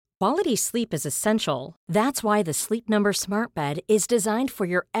Quality sleep is essential. That's why the Sleep Number Smart Bed is designed for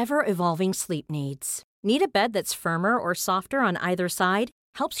your ever-evolving sleep needs. Need a bed that's firmer or softer on either side?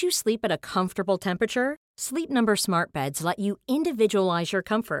 Helps you sleep at a comfortable temperature? Sleep Number Smart Beds let you individualize your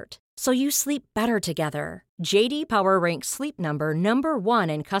comfort, so you sleep better together. J.D. Power ranks Sleep Number number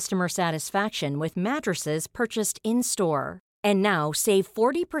 1 in customer satisfaction with mattresses purchased in-store. And now, save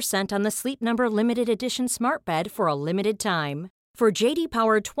 40% on the Sleep Number Limited Edition Smart Bed for a limited time. For J.D.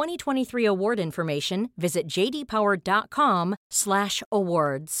 Power 2023 award information, visit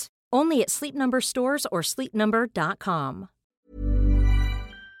jdpower.com/awards. Only at Sleep Number stores or sleepnumber.com.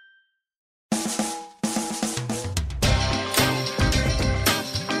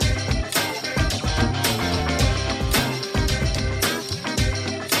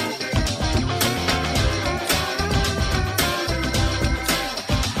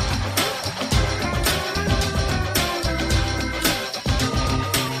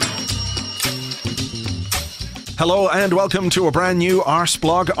 Hello and welcome to a brand new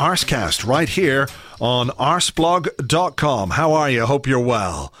Arseblog Arsecast right here on arseblog.com. How are you? Hope you're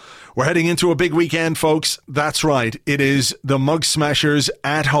well. We're heading into a big weekend, folks. That's right. It is the Mug Smashers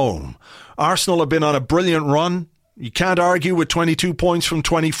at home. Arsenal have been on a brilliant run. You can't argue with 22 points from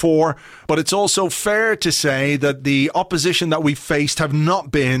 24, but it's also fair to say that the opposition that we've faced have not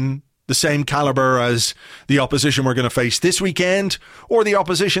been the same caliber as the opposition we're going to face this weekend, or the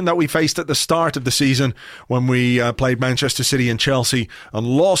opposition that we faced at the start of the season when we played Manchester City and Chelsea and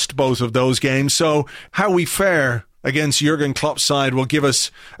lost both of those games. So how we fare against Jurgen Klopp's side will give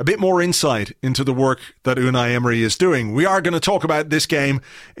us a bit more insight into the work that Unai Emery is doing. We are going to talk about this game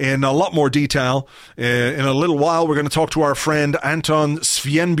in a lot more detail. In a little while, we're going to talk to our friend Anton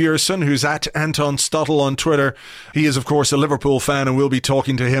Svenbjörnsson, who's at Anton Stottle on Twitter. He is, of course, a Liverpool fan, and we'll be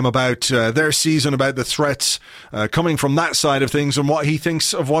talking to him about their season, about the threats coming from that side of things and what he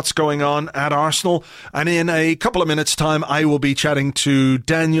thinks of what's going on at Arsenal. And in a couple of minutes' time, I will be chatting to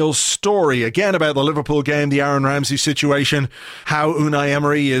Daniel Storey, again about the Liverpool game, the Aaron Ramsey situation, how Unai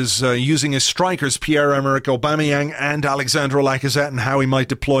Emery is using his strikers, Pierre-Emerick Aubameyang and Alexandre Lacazette, and how he might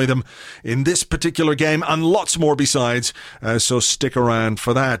deploy them in this particular game, and lots more besides, so stick around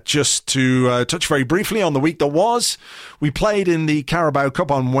for that. Just to touch very briefly on the week that was, we played in the Carabao Cup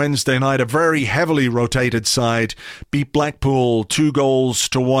on Wednesday night. A very heavily rotated side beat Blackpool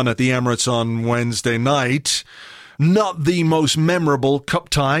 2-1 at the Emirates on Wednesday night. Not the most memorable cup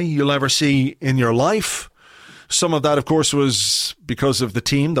tie you'll ever see in your life. Some of that, of course, was because of the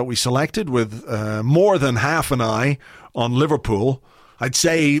team that we selected, with more than half an eye on Liverpool. I'd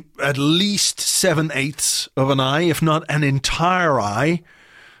say at least 7/8 of an eye, if not an entire eye,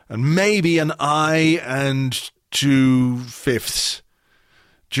 and maybe an eye and 2/5,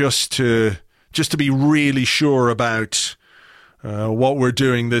 just to be really sure about what we're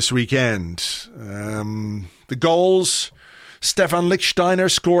doing this weekend. The goals: Stefan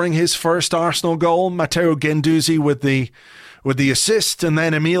Lichtsteiner scoring his first Arsenal goal, Matteo Guendouzi with the assist, and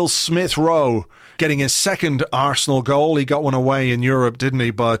then Emile Smith-Rowe getting his second Arsenal goal. He got one away in Europe, didn't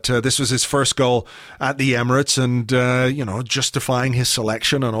he? But this was his first goal at the Emirates, and justifying his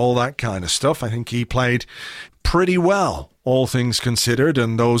selection and all that kind of stuff. I think he played pretty well, all things considered,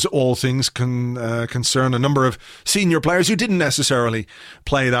 and those all things concern a number of senior players who didn't necessarily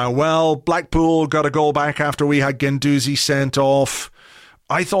play that well. Blackpool got a goal back after we had Guendouzi sent off.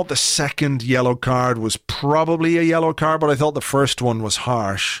 I thought the second yellow card was probably a yellow card, but I thought the first one was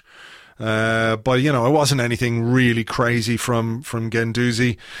harsh. But it wasn't anything really crazy from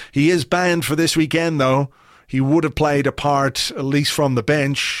Guendouzi. He is banned for this weekend, though. He would have played a part, at least from the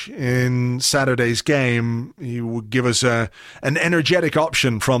bench, in Saturday's game. He would give us an energetic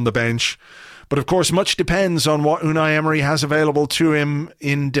option from the bench. But of course, much depends on what Unai Emery has available to him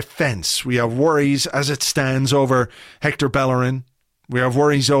in defence. We have worries, as it stands, over Hector Bellerin. We have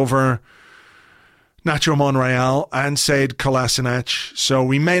worries over Nacho Monreal and Sead Kolasinac. So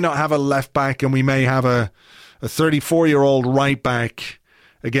we may not have a left back, and we may have a 34-year-old right back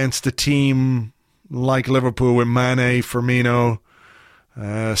against a team like Liverpool with Mane, Firmino,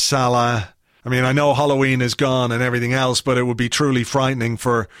 Salah. I mean, I know Halloween is gone and everything else, but it would be truly frightening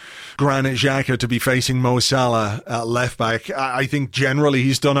for Granit Xhaka to be facing Mo Salah at left back. I think generally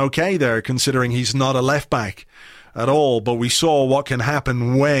he's done okay there, considering he's not a left back at all. But we saw what can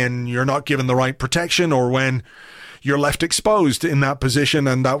happen when you're not given the right protection, or when you're left exposed in that position,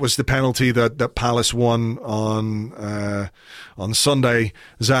 and that was the penalty that Palace won on Sunday.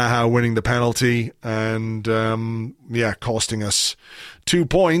 Zaha winning the penalty, and costing us 2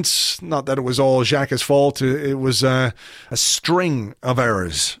 points. Not that it was all Xhaka's fault. It was a string of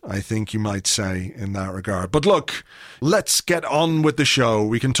errors, I think you might say, in that regard. But look, let's get on with the show.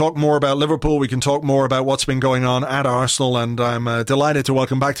 We can talk more about Liverpool. We can talk more about what's been going on at Arsenal. And I'm delighted to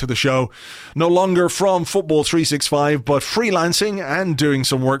welcome back to the show, no longer from Football 365, but freelancing and doing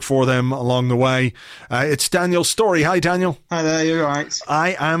some work for them along the way. It's Daniel Storey. Hi, Daniel. Hi there, you're right.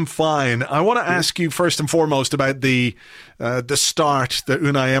 I am fine. I want to ask you first and foremost about the start that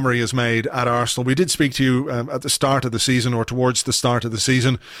Unai Emery has made at Arsenal. We did speak to you at the start of the season, or towards the start of the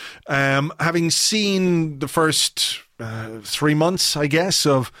season. Having seen the first 3 months, I guess,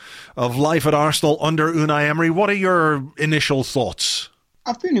 of life at Arsenal under Unai Emery, what are your initial thoughts?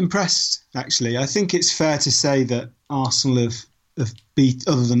 I've been impressed, actually. I think it's fair to say that Arsenal have beat,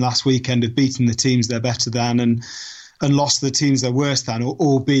 other than last weekend, have beaten the teams they're better than and lost the teams they're worse than,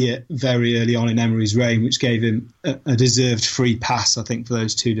 albeit very early on in Emery's reign, which gave him a deserved free pass, I think, for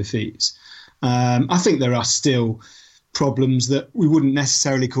those 2 defeats. I think there are still problems that we wouldn't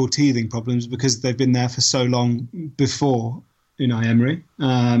necessarily call teething problems because they've been there for so long before Unai Emery.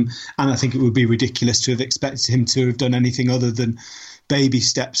 And I think it would be ridiculous to have expected him to have done anything other than baby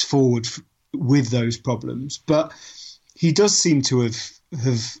steps forward with those problems. But he does seem to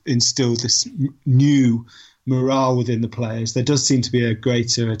have instilled this new morale within the players. There does seem to be a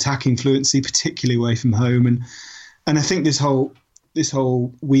greater attacking fluency, particularly away from home, and I think this whole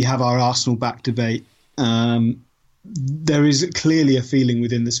 "we have our Arsenal back" debate. There is clearly a feeling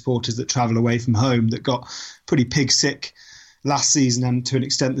within the supporters that travel away from home that got pretty pig sick last season and to an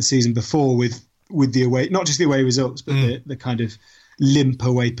extent the season before with the away, not just the away results, but the kind of limp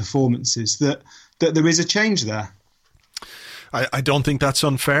away performances. That there is a change there. I don't think that's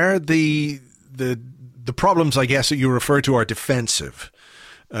unfair. The problems, I guess, that you refer to are defensive.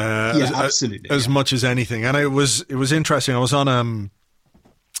 Absolutely. As much as anything. And it was interesting. I was on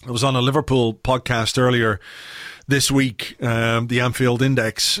a Liverpool podcast earlier this week, the Anfield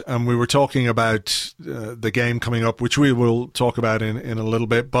Index, and we were talking about the game coming up, which we will talk about in a little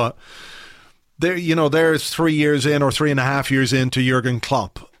bit. But they're 3 years in, or 3.5 years into Jurgen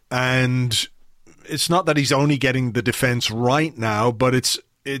Klopp, and it's not that he's only getting the defence right now, but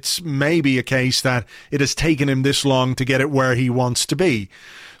it's maybe a case that it has taken him this long to get it where he wants to be.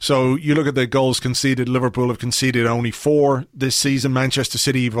 So you look at the goals conceded. Liverpool have conceded only 4 this season. Manchester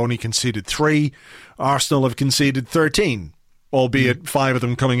City have only conceded 3. Arsenal have conceded 13, albeit 5 of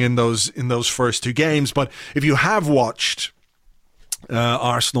them coming in those first 2 games. But if you have watched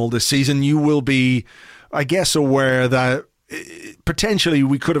Arsenal this season, you will be, I guess, aware that potentially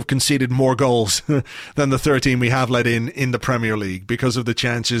we could have conceded more goals than the 13 we have let in the Premier League because of the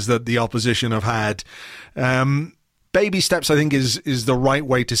chances that the opposition have had. Baby steps, I think, is the right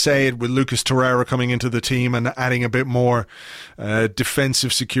way to say it, with Lucas Torreira coming into the team and adding a bit more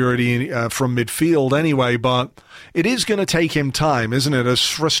defensive security from midfield anyway. But it is going to take him time, isn't it? As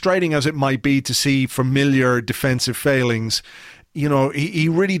frustrating as it might be to see familiar defensive failings, he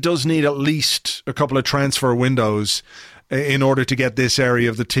really does need at least a couple of transfer windows in order to get this area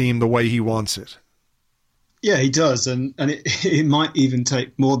of the team the way he wants it. Yeah, he does, and it might even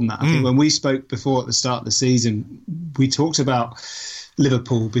take more than that. I think when we spoke before at the start of the season, we talked about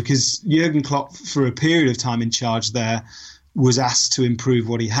Liverpool because Jurgen Klopp, for a period of time in charge there, was asked to improve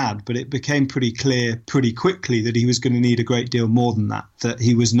what he had, but it became pretty clear pretty quickly that he was going to need a great deal more than that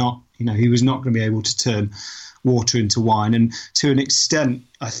he was not going to be able to turn water into wine. And to an extent,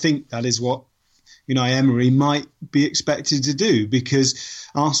 I think that is what Unai Emery might be expected to do, because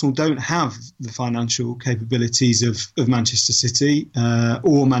Arsenal don't have the financial capabilities of Manchester City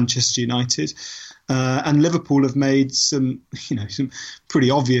or Manchester United. And Liverpool have made some pretty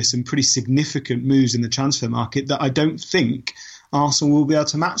obvious and pretty significant moves in the transfer market that I don't think Arsenal will be able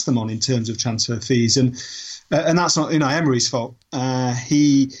to match them on in terms of transfer fees. And that's not Unai Emery's fault.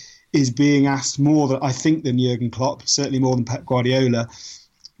 He is being asked more than Jurgen Klopp, certainly more than Pep Guardiola,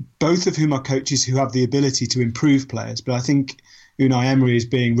 both of whom are coaches who have the ability to improve players. But I think Unai Emery is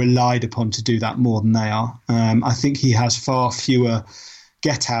being relied upon to do that more than they are. I think he has far fewer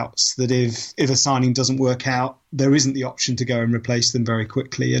get-outs that if a signing doesn't work out, there isn't the option to go and replace them very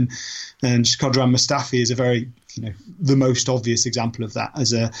quickly. And Shkodran Mustafi is the most obvious example of that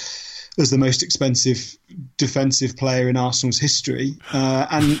as the most expensive defensive player in Arsenal's history.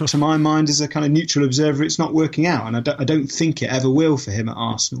 And to my mind, as a kind of neutral observer, it's not working out. And I don't think it ever will for him at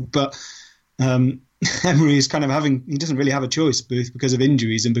Arsenal. But Emery is kind of he doesn't really have a choice, Booth, because of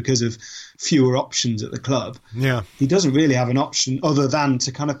injuries and because of fewer options at the club. Yeah. He doesn't really have an option other than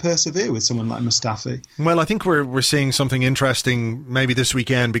to kind of persevere with someone like Mustafi. Well, I think we're seeing something interesting maybe this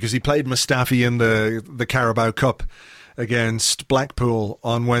weekend, because he played Mustafi in the Carabao Cup against Blackpool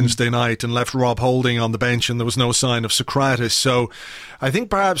on Wednesday night and left Rob Holding on the bench, and there was no sign of Socrates. So I think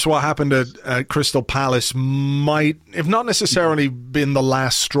perhaps what happened at Crystal Palace might, if not necessarily been the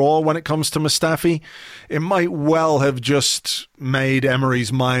last straw when it comes to Mustafi, it might well have just made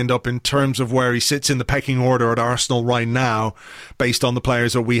Emery's mind up in terms of where he sits in the pecking order at Arsenal right now, based on the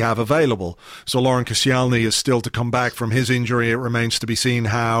players that we have available. So Laurent Koscielny is still to come back from his injury. It remains to be seen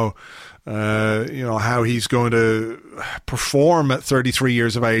how he's going to perform at 33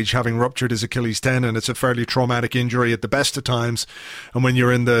 years of age, having ruptured his Achilles tendon. It's a fairly traumatic injury at the best of times, and when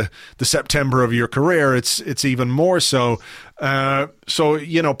you're in the September of your career, it's even more so.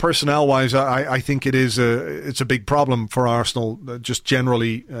 Personnel wise, I think it's a big problem for Arsenal, just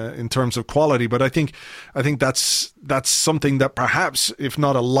generally in terms of quality. But I think that's something that perhaps, if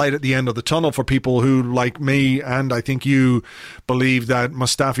not a light at the end of the tunnel for people who, like me and I think you, believe that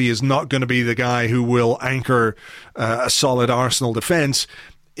Mustafi is not going to be the guy who will anchor a solid Arsenal defence.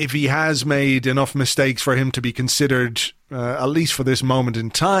 If he has made enough mistakes for him to be considered, at least for this moment in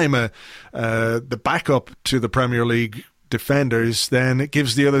time, the backup to the Premier League defenders, then it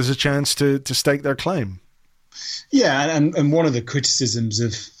gives the others a chance to stake their claim. Yeah, and one of the criticisms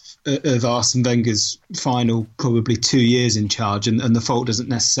of Arsene Wenger's final probably 2 years in charge, and the fault doesn't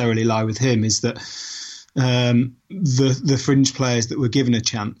necessarily lie with him, is that the fringe players that were given a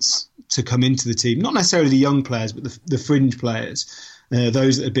chance to come into the team, not necessarily the young players, but the fringe players,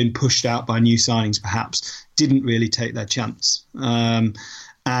 those that had been pushed out by new signings perhaps, didn't really take their chance. And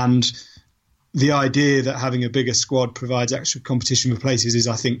the idea that having a bigger squad provides extra competition for places is,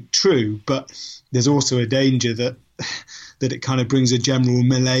 I think, true, but there's also a danger that it kind of brings a general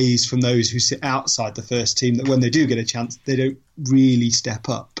malaise from those who sit outside the first team, that when they do get a chance, they don't really step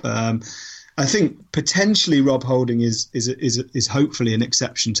up. I think potentially Rob Holding is hopefully an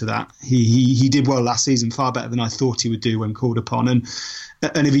exception to that. He did well last season, far better than I thought he would do when called upon, and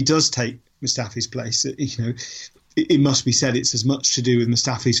if he does take Mustafi's place, it must be said it's as much to do with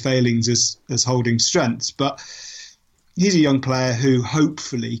Mustafi's failings as Holding's strengths. But he's a young player who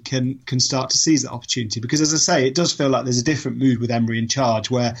hopefully can start to seize that opportunity, because, as I say, it does feel like there's a different mood with Emery in charge,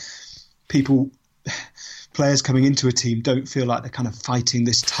 where players coming into a team don't feel like they're kind of fighting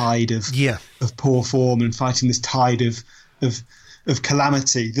this tide of poor form and fighting this tide of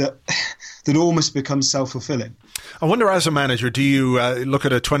calamity that almost becomes self-fulfilling. I wonder, as a manager, do you look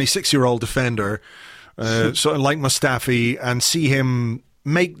at a 26-year-old defender sort of like Mustafi and see him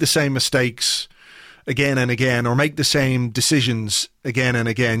make the same mistakes again and again, or make the same decisions again and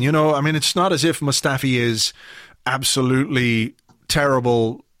again? It's not as if Mustafi is absolutely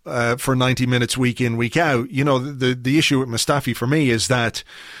terrible for 90 minutes week in, week out. The issue with Mustafi for me is that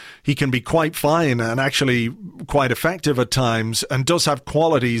he can be quite fine and actually quite effective at times and does have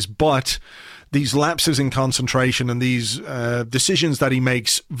qualities, but these lapses in concentration and these decisions that he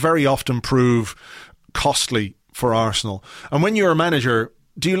makes very often prove costly for Arsenal. And when you're a manager,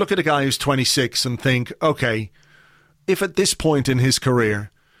 do you look at a guy who's 26 and think, okay, if at this point in his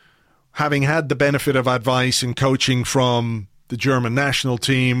career, having had the benefit of advice and coaching from the German national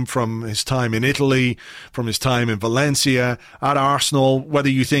team, from his time in Italy, from his time in Valencia, at Arsenal, whether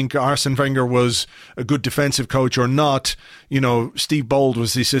you think Arsene Wenger was a good defensive coach or not, Steve Bold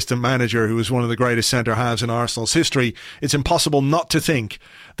was the assistant manager who was one of the greatest centre-halves in Arsenal's history. It's impossible not to think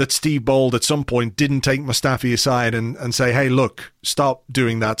that Steve Bold at some point didn't take Mustafi aside and say, hey, look, stop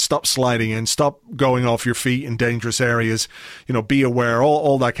doing that, stop sliding in, stop going off your feet in dangerous areas, be aware,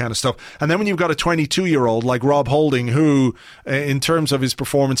 all that kind of stuff. And then when you've got a 22-year-old like Rob Holding, who, in terms of his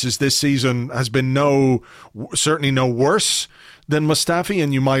performances this season, has been certainly no worse than Mustafi,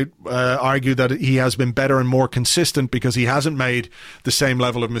 and you might argue that he has been better and more consistent because he hasn't made the same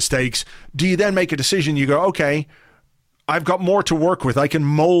level of mistakes. Do you then make a decision? You go, okay, I've got more to work with. I can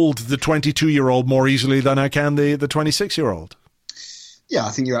mould the 22-year-old more easily than I can the 26-year-old. Yeah, I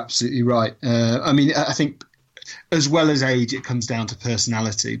think you're absolutely right. I think as well as age, it comes down to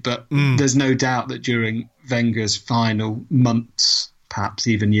personality. But there's no doubt that during Wenger's final months, perhaps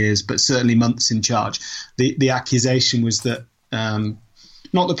even years, but certainly months in charge, the accusation was that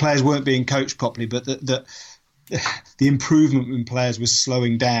not that players weren't being coached properly, but that the improvement in players was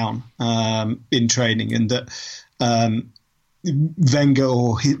slowing down in training, and that Wenger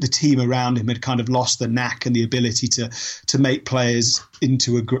or the team around him had kind of lost the knack and the ability to make players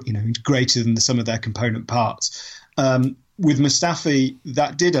into greater than the sum of their component parts. with Mustafi,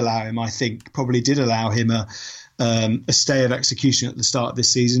 that did allow him, I think, probably did allow him a stay of execution at the start of this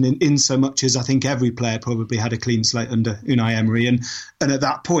season, in so much as I think every player probably had a clean slate under Unai Emery, and at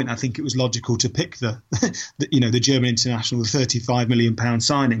that point I think it was logical to pick the German international, the £35 million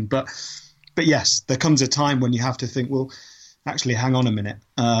signing. But yes, there comes a time when you have to think, well, actually, hang on a minute.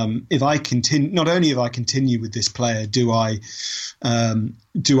 If I continue, not only if I continue with this player, do I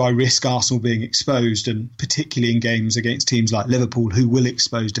risk Arsenal being exposed, and particularly in games against teams like Liverpool, who will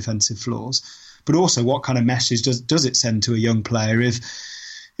expose defensive flaws, but also what kind of message does it send to a young player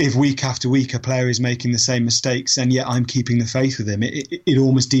if week after week a player is making the same mistakes and yet I'm keeping the faith with him? It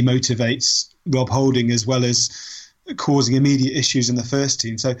almost demotivates Rob Holding as well as causing immediate issues in the first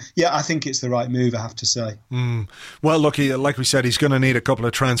team. So, yeah, I think it's the right move, I have to say. Well, look, like we said, he's going to need a couple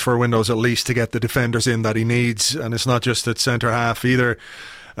of transfer windows at least to get the defenders in that he needs, and it's not just at centre-half either.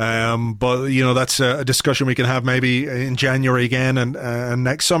 But, that's a discussion we can have maybe in January again and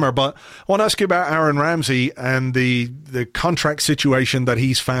next summer. But I want to ask you about Aaron Ramsey and the contract situation that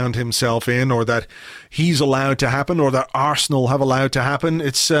he's found himself in, or that he's allowed to happen, or that Arsenal have allowed to happen.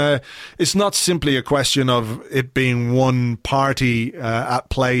 It's not simply a question of it being one party at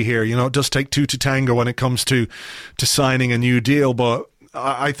play here. It does take two to tango when it comes to signing a new deal. But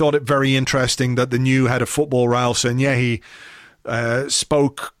I thought it very interesting that the new head of football, Raul Sanllehi,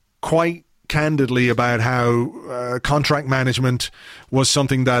 spoke quite candidly about how contract management was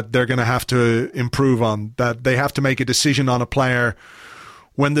something that they're going to have to improve on, that they have to make a decision on a player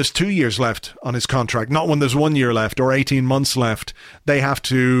when there's 2 years left on his contract, not when there's 1 year left or 18 months left. They have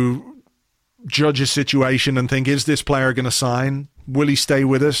to judge a situation and think, is this player going to sign? Will he stay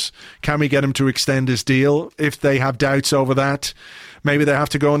with us? Can we get him to extend his deal? If they have doubts over that, maybe they have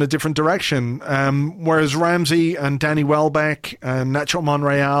to go in a different direction. Whereas Ramsey and Danny Welbeck and Nacho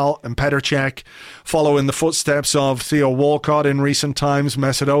Monreal and Petr Cech follow in the footsteps of Theo Walcott in recent times,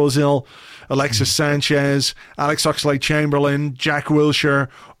 Mesut Ozil, Alexis Sanchez, Alex Oxlade-Chamberlain, Jack Wilshere,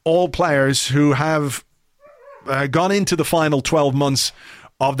 all players who have gone into the final 12 months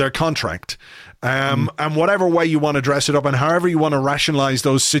of their contract. And whatever way you want to dress it up and however you want to rationalize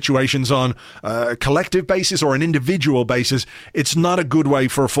those situations on a collective basis or an individual basis, it's not a good way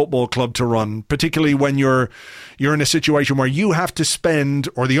for a football club to run, particularly when you're in a situation where you have to spend,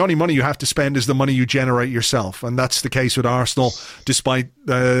 or the only money you have to spend is the money you generate yourself. And that's the case with Arsenal, despite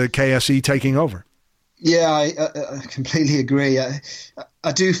KFC taking over. Yeah, I completely agree.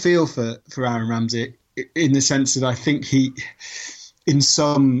 I do feel for Aaron Ramsey in the sense that I think he, in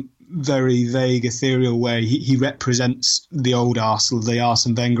some very vague, ethereal way, he represents the old Arsenal, the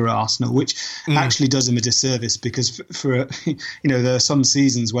Arsene Wenger Arsenal, which actually does him a disservice, because for there are some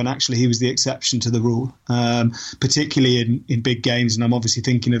seasons when actually he was the exception to the rule, particularly in big games, and I'm obviously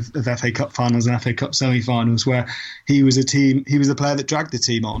thinking of FA Cup finals and FA Cup semi-finals, where he was the player that dragged the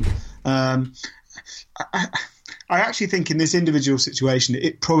team on. I actually think in this individual situation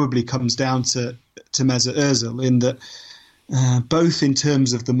it probably comes down to Mesut Ozil, in that both in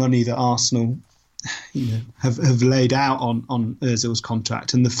terms of the money that Arsenal have laid out on Ozil's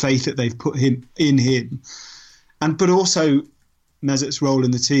contract and the faith that they've put in him, but also Mesut's role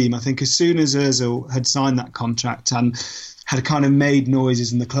in the team. I think as soon as Ozil had signed that contract and had kind of made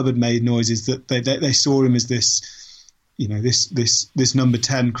noises, and the club had made noises, that they saw him as this number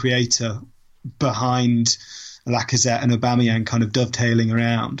 10 creator behind Lacazette and Aubameyang kind of dovetailing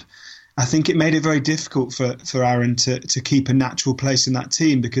around, I think it made it very difficult for Aaron to keep a natural place in that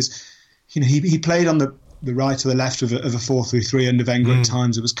team, because he played on the right or the left of a 4-3-3 under Wenger at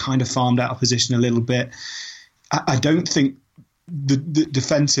times. It was kind of farmed out of position a little bit. I don't think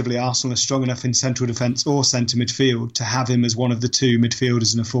defensively Arsenal are strong enough in central defence or centre midfield to have him as one of the two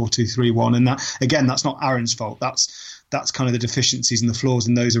midfielders in a 4-2-3-1. And that, again, that's not Aaron's fault. That's kind of the deficiencies and the flaws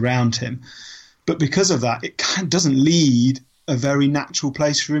in those around him. But because of that, it kind of doesn't lead a very natural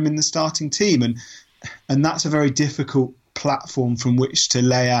place for him in the starting team, and that's a very difficult platform from which to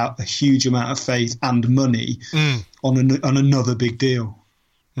lay out a huge amount of faith and money on another big deal.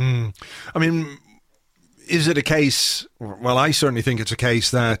 I mean, is it a case? Well, I certainly think it's a case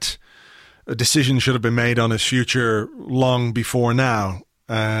that a decision should have been made on his future long before now.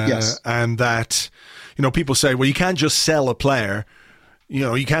 Yes, and that people say, well, you can't just sell a player.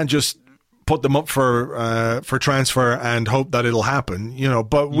 You can't just put them up for transfer and hope that it'll happen,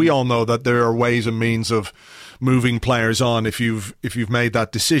 but we all know that there are ways and means of moving players on if you've made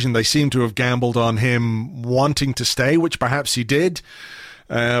that decision. They seem to have gambled on him wanting to stay, which perhaps he did.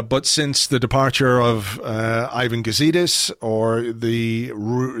 But since the departure of Ivan Gazidis, or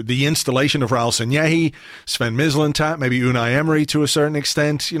the installation of Raul Sanllehi, Sven Mislintat, maybe Unai Emery to a certain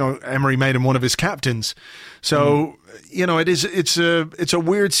extent, Emery made him one of his captains. So it's a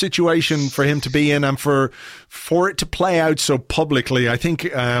weird situation for him to be in, and for it to play out so publicly. I think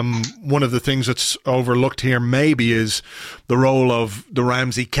one of the things that's overlooked here maybe is the role of the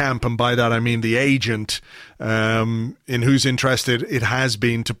Ramsey camp, and by that I mean the agent, in whose interest it has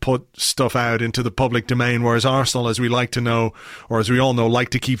been to put stuff out into the public domain, whereas Arsenal, as we like to know, or as we all know, like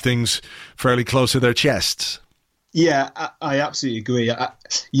to keep things fairly close to their chests. Yeah, I absolutely agree.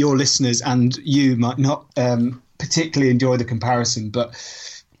 Your listeners and you might not particularly enjoy the comparison, but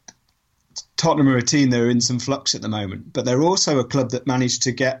Tottenham are a team that are in some flux at the moment, but they're also a club that managed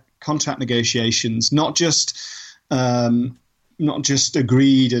to get contract negotiations not just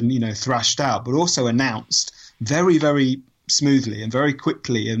agreed and thrashed out, but also announced very, very smoothly and very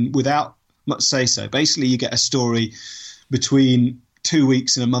quickly and without much say-so. Basically, you get a story between 2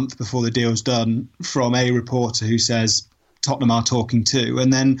 weeks and a month before the deal's done from a reporter who says Tottenham are talking to,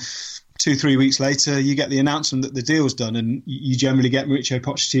 and then 2-3 weeks later you get the announcement that the deal's done, and you generally get Mauricio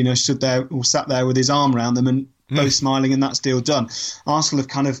Pochettino sat there with his arm around them and both smiling, and that's deal done. Arsenal have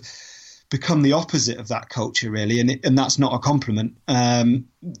kind of become the opposite of that culture, really, and that's not a compliment.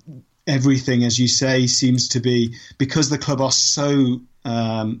 Everything, as you say, seems to be, because the club are so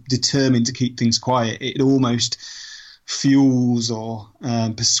determined to keep things quiet, it almost fuels or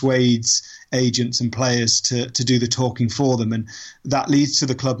persuades agents and players to do the talking for them, and that leads to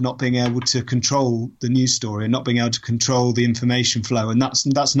the club not being able to control the news story and not being able to control the information flow, and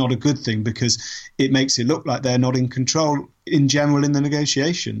that's not a good thing, because it makes it look like they're not in control in general in the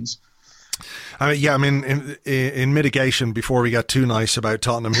negotiations. In mitigation, before we get too nice about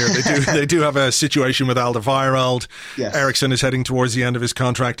Tottenham here, they do have a situation with Alderweireld. Yes. Eriksen is heading towards the end of his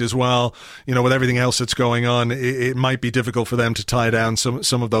contract as well. With everything else that's going on, it might be difficult for them to tie down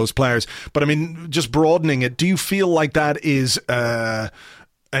some of those players. But just broadening it, do you feel like that is an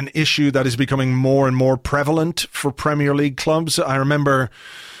issue that is becoming more and more prevalent for Premier League clubs? I remember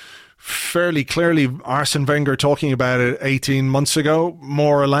fairly clearly Arsene Wenger talking about it 18 months ago,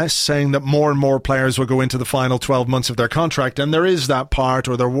 more or less, saying that more and more players will go into the final 12 months of their contract. And there is that part,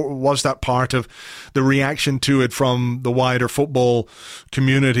 or there was that part of the reaction to it from the wider football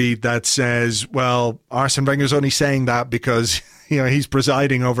community that says, well, Arsene Wenger's only saying that because he's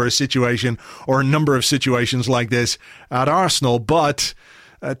presiding over a situation or a number of situations like this at Arsenal. But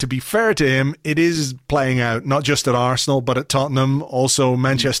to be fair to him, it is playing out not just at Arsenal, but at Tottenham, also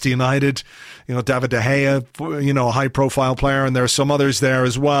Manchester United. David De Gea, a high-profile player, and there are some others there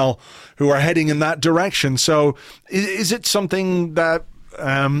as well who are heading in that direction. So is it something that,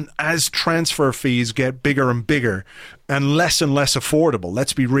 as transfer fees get bigger and bigger and less affordable,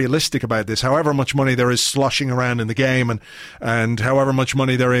 let's be realistic about this, however much money there is sloshing around in the game and however much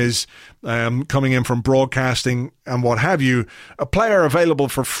money there is coming in from broadcasting and what have you, a player available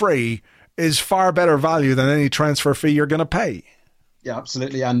for free is far better value than any transfer fee you're going to pay. Yeah,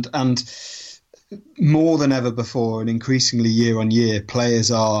 absolutely. And more than ever before, and increasingly year on year,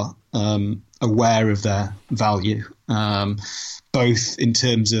 players are aware of their value, both in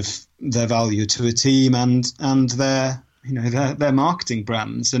terms of their value to a team and their marketing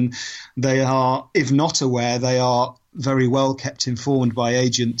brands. And they are, if not aware, they are very well kept informed by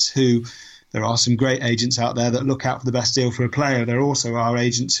agents who, there are some great agents out there that look out for the best deal for a player. There also are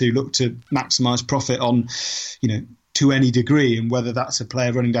agents who look to maximise profit on, to any degree, and whether that's a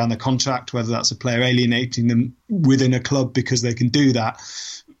player running down the contract, whether that's a player alienating them within a club because they can do that.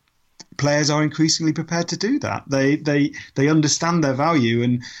 Players are increasingly prepared to do that. They understand their value,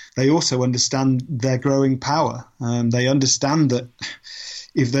 and they also understand their growing power. They understand that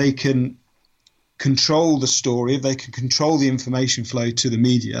if they can control the story, if they can control the information flow to the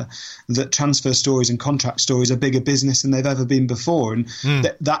media, that transfer stories and contract stories are bigger business than they've ever been before. And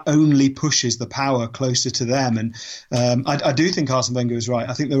that only pushes the power closer to them. And I do think Arsene Wenger is right.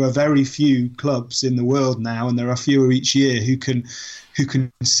 I think there are very few clubs in the world now, and there are fewer each year, who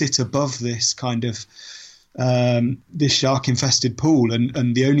can sit above this kind of this shark-infested pool.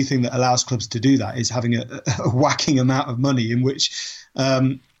 And the only thing that allows clubs to do that is having a whacking amount of money in which...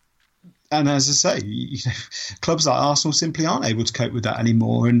 and as I say, clubs like Arsenal simply aren't able to cope with that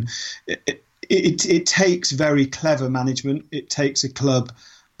anymore. And it takes very clever management. It takes a club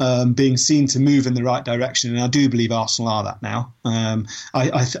being seen to move in the right direction. And I do believe Arsenal are that now.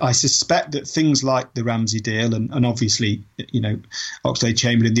 I suspect that things like the Ramsey deal and obviously,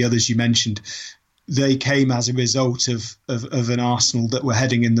 Oxlade-Chamberlain, the others you mentioned, they came as a result of an Arsenal that were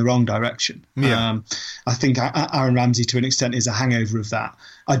heading in the wrong direction. Yeah. I think Aaron Ramsey, to an extent, is a hangover of that.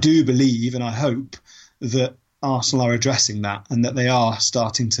 I do believe, and I hope, that Arsenal are addressing that, and that they are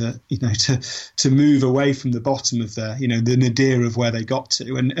starting to, to move away from the bottom of the nadir of where they got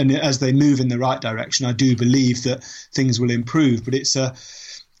to. And as they move in the right direction, I do believe that things will improve. But it's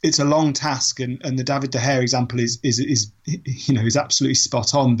a long task, and the David De Gea example is absolutely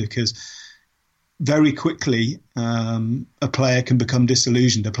spot on, because very quickly a player can become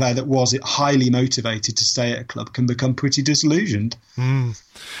disillusioned. A player that was highly motivated to stay at a club can become pretty disillusioned.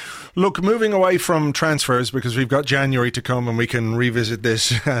 Look, moving away from transfers, because we've got January to come and we can revisit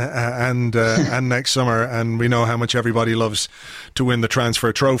this and next summer, and we know how much everybody loves to win the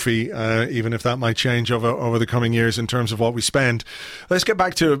transfer trophy, even if that might change over the coming years in terms of what we spend. Let's get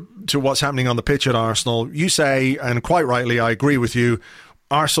back to what's happening on the pitch at Arsenal. You say, and quite rightly, I agree with you,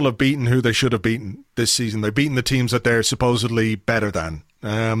 Arsenal have beaten who they should have beaten this season. They've beaten the teams that they're supposedly better than.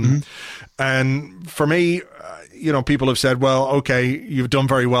 And for me, people have said, well, okay, you've done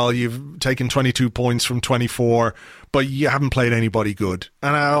very well. You've taken 22 points from 24, but you haven't played anybody good.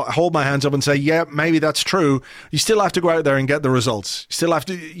 And I'll hold my hands up and say, yeah, maybe that's true. You still have to go out there and get the results. You still have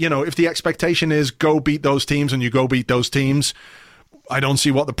to, if the expectation is go beat those teams and you go beat those teams, I don't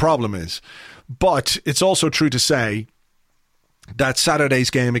see what the problem is. But it's also true to say that Saturday's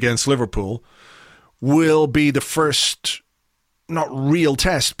game against Liverpool will be the first, not real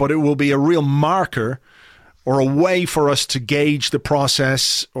test, but it will be a real marker or a way for us to gauge the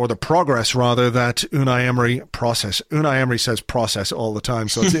process, or the progress rather, that Unai Emery says process all the time,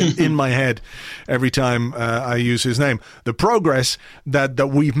 so it's in my head every time I use his name. The progress that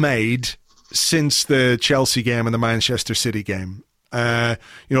we've made since the Chelsea game and the Manchester City game.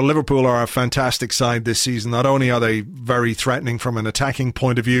 Liverpool are a fantastic side this season. Not only are they very threatening from an attacking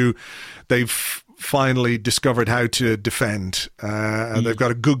point of view, they've finally discovered how to defend. They've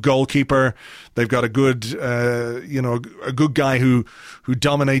got a good goalkeeper. They've got a good, a good guy who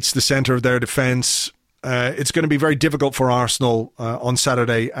dominates the centre of their defence. It's going to be very difficult for Arsenal on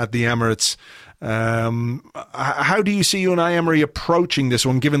Saturday at the Emirates. How do you see Unai Emery approaching this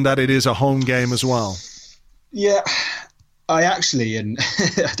one, given that it is a home game as well? Yeah. I actually, and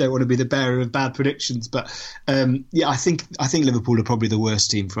I don't want to be the bearer of bad predictions, but I think Liverpool are probably the worst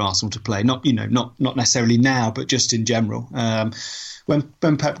team for Arsenal to play. Not necessarily now, but just in general.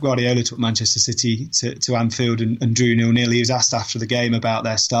 When Pep Guardiola took Manchester City to Anfield and drew 0-0, he was asked after the game about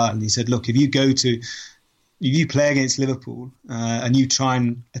their style, and he said, "Look, if you play against Liverpool and you try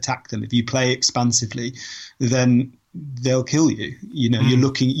and attack them, if you play expansively, then they'll kill you.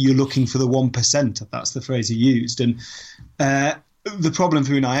 You're looking for the 1%. That's the phrase he used." And the problem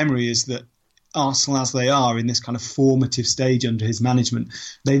for Unai Emery is that Arsenal, as they are in this kind of formative stage under his management,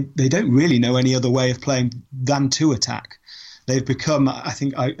 they don't really know any other way of playing than to attack. They've become, I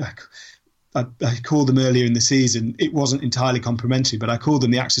think, I called them earlier in the season, it wasn't entirely complimentary, but I called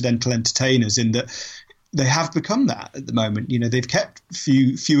them the accidental entertainers, in that they have become that at the moment. They've kept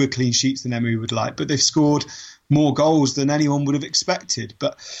fewer clean sheets than Emery would like, but they've scored more goals than anyone would have expected.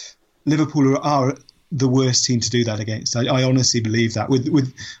 But Liverpool are the worst team to do that against. I honestly believe that.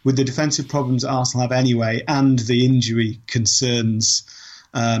 With the defensive problems Arsenal have anyway, and the injury concerns,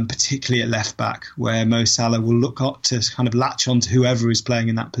 particularly at left back, where Mo Salah will look up to kind of latch on to whoever is playing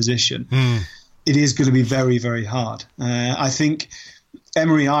in that position, it is going to be very, very hard. I think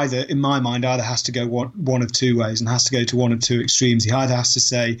Emery in my mind, has to go one of two ways, and has to go to one of two extremes. He either has to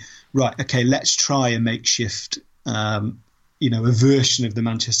say, right, okay, let's try a makeshift, a version of the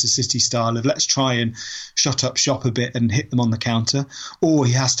Manchester City style of let's try and shut up shop a bit and hit them on the counter, or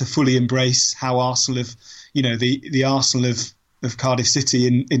he has to fully embrace how Arsenal have, the Arsenal of Cardiff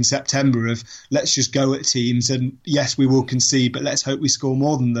City in September, of let's just go at teams, and yes, we will concede, but let's hope we score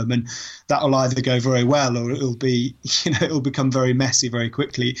more than them, and that'll either go very well, or it'll become very messy very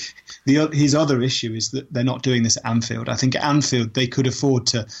quickly. His other issue is that they're not doing this at Anfield. I think at Anfield they could afford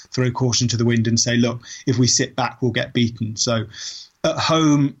to throw caution to the wind and say, look, if we sit back, we'll get beaten. So at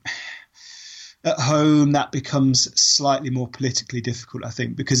home that becomes slightly more politically difficult, I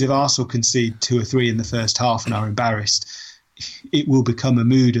think, because if Arsenal concede 2 or 3 in the first half and are embarrassed, it will become a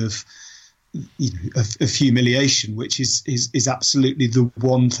mood of humiliation, which is absolutely the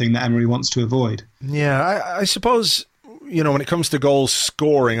one thing that Emery wants to avoid. Yeah, I suppose, when it comes to goal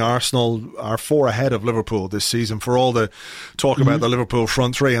scoring, Arsenal are 4 ahead of Liverpool this season, for all the talk about the Liverpool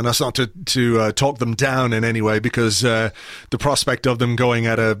front three, and that's not to talk them down in any way, because the prospect of them going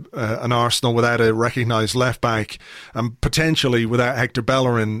at an Arsenal without a recognised left back, and potentially without Hector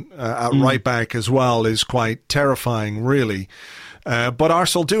Bellerin at right back as well, is quite terrifying, really. But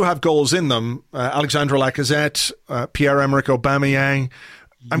Arsenal do have goals in them. Alexandre Lacazette, Pierre-Emerick Aubameyang,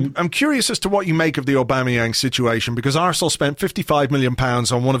 I'm curious as to what you make of the Aubameyang situation, because Arsenal spent £55 million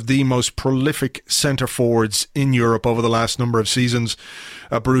on one of the most prolific centre forwards in Europe over the last number of seasons.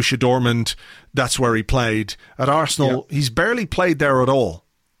 At Borussia Dortmund, that's where he played. At Arsenal, he's barely played there at all,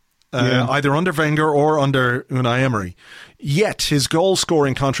 either under Wenger or under Unai Emery. Yet his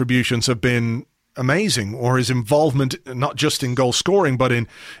goal-scoring contributions have been amazing, or his involvement not just in goal scoring but in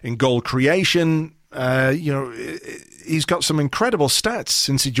goal creation. He's got some incredible stats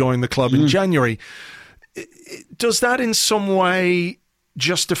since he joined the club in January. Does that in some way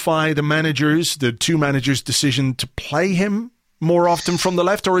justify the two managers' decision to play him more often from the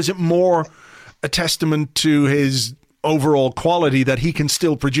left, or is it more a testament to his overall quality that he can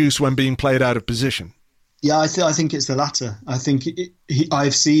still produce when being played out of position? Yeah, I think it's the latter. I think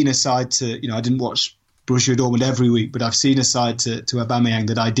I've seen a side to, I didn't watch Borussia Dortmund every week, but I've seen a side to Aubameyang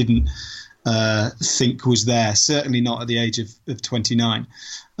that I didn't think was there, certainly not at the age of 29.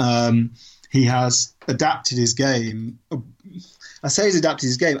 He has adapted his game. I say he's adapted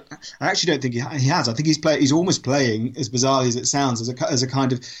his game. I actually don't think he has. I think he's almost playing, as bizarrely as it sounds, as a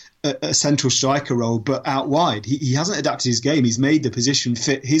kind of a central striker role, but out wide. He hasn't adapted his game. He's made the position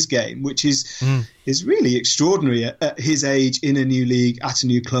fit his game, which is really extraordinary at his age, in a new league, at a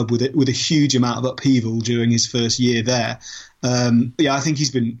new club, with a huge amount of upheaval during his first year there. I think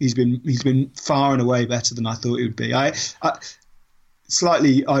he's been far and away better than I thought he would be. I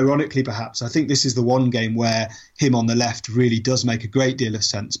slightly ironically, perhaps, I think this is the one game where him on the left really does make a great deal of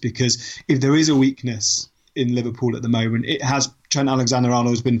sense, because if there is a weakness in Liverpool at the moment, it has. Trent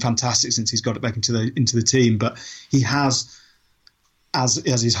Alexander-Arnold has been fantastic since he's got it back into the team, but he has, as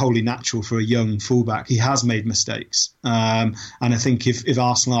is wholly natural for a young fullback, he has made mistakes. And I think if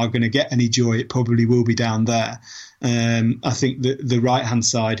Arsenal are going to get any joy, it probably will be down there. I think that the right-hand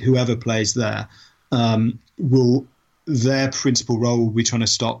side, whoever plays there, their principal role will be trying to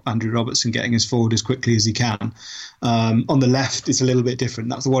stop Andrew Robertson getting us forward as quickly as he can. On the left, it's a little bit different.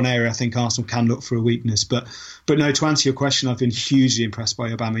 That's the one area I think Arsenal can look for a weakness. But no, to answer your question, I've been hugely impressed by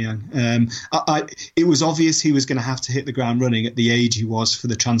Aubameyang. It was obvious he was going to have to hit the ground running at the age he was for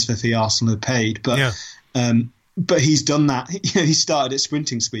the transfer fee Arsenal had paid. But he's done that. He started at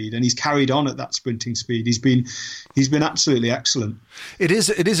sprinting speed and he's carried on at that sprinting speed. He's been absolutely excellent. It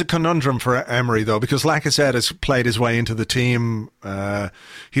is a conundrum for Emery, though, because Lacazette has played his way into the team.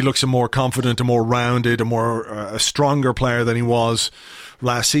 He looks a more confident, a more rounded, a stronger player than he was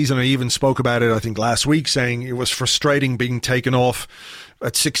last season. I even spoke about it, I think, last week, saying it was frustrating being taken off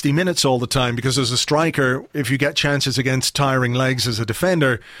at 60 minutes all the time, because as a striker, if you get chances against tiring legs as a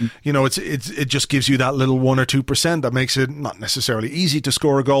defender, it just gives you that little 1 or 2% that makes it not necessarily easy to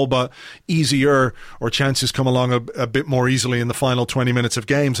score a goal, but easier, or chances come along a bit more easily in the final 20 minutes of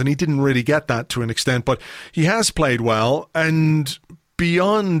games. And he didn't really get that to an extent, but he has played well. And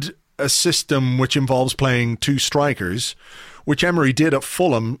beyond a system which involves playing two strikers, which Emery did at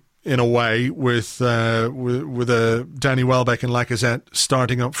Fulham, in a way, with Danny Welbeck and Lacazette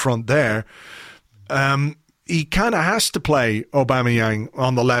starting up front there, he kind of has to play Aubameyang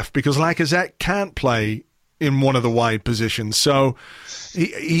on the left, because Lacazette can't play in one of the wide positions. So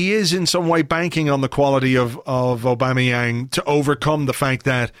he is in some way banking on the quality of Aubameyang to overcome the fact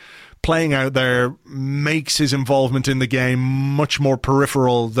that playing out there makes his involvement in the game much more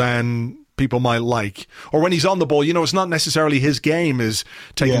peripheral than people might like. Or when he's on the ball, it's not necessarily his game is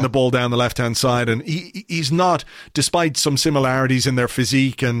taking the ball down the left-hand side, and he's not, despite some similarities in their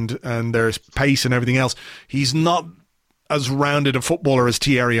physique and their pace and everything else, he's not as rounded a footballer as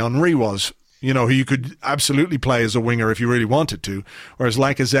Thierry Henry was, who you could absolutely play as a winger if you really wanted to, whereas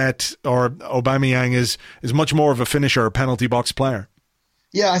Lacazette or Aubameyang is much more of a finisher, a penalty box player.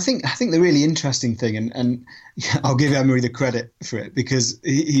 Yeah, I think the really interesting thing, and I'll give Emery the credit for it, because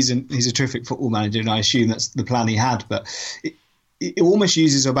he's a terrific football manager, and I assume that's the plan he had. But it almost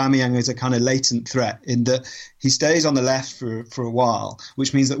uses Aubameyang as a kind of latent threat, in that he stays on the left for a while,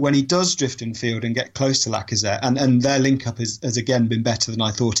 which means that when he does drift in field and get close to Lacazette, and their link-up has again been better than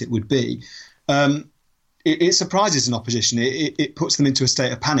I thought it would be, it surprises an opposition. It puts them into a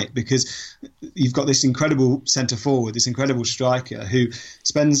state of panic, because you've got this incredible centre forward, this incredible striker who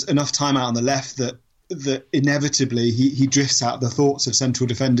spends enough time out on the left that inevitably he drifts out the thoughts of central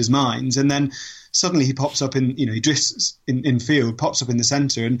defenders' minds, and then suddenly he pops up he drifts in field, pops up in the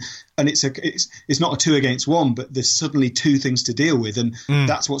centre, and it's not a 2 against 1, but there's suddenly two things to deal with, and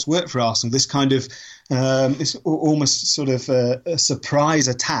that's what's worked for Arsenal. This kind of it's almost sort of a surprise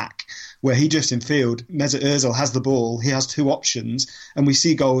attack, where he drifts in field, Mesut Ozil has the ball, he has two options, and we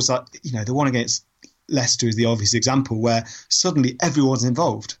see goals like, the one against Leicester is the obvious example, where suddenly everyone's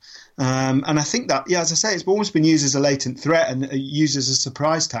involved. And I think that, as I say, it's almost been used as a latent threat and used as a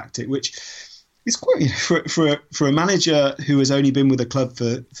surprise tactic, which is quite, for a manager who has only been with a club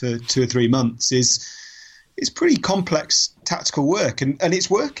for 2 or 3 months, is pretty complex tactical work, and it's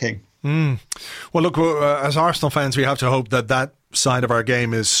working. Well, look, as Arsenal fans, we have to hope that side of our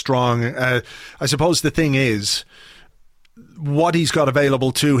game is strong. I suppose the thing is, what he's got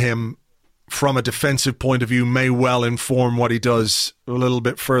available to him from a defensive point of view may well inform what he does a little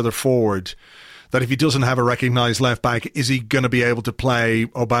bit further forward. That if he doesn't have a recognised left back, is he going to be able to play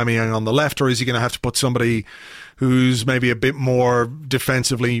Aubameyang on the left, or is he going to have to put somebody who's maybe a bit more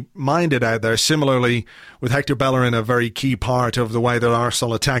defensively minded out there? Similarly, with Hector Bellerin, a very key part of the way that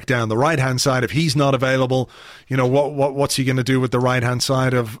Arsenal attack down the right-hand side. If he's not available, what's he going to do with the right-hand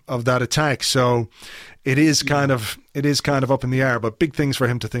side of that attack? So it is kind of up in the air, but big things for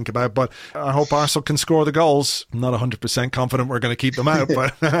him to think about. But I hope Arsenal can score the goals. I'm not 100% confident we're going to keep them out,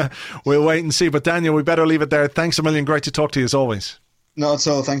 but we'll wait and see. But Daniel, we better leave it there. Thanks a million. Great to talk to you as always. Not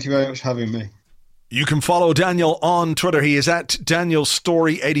at all. Thank you very much for having me. You can follow Daniel on Twitter. He is at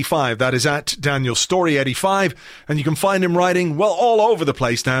DanielStory85. That is at DanielStory85. And you can find him writing, well, all over the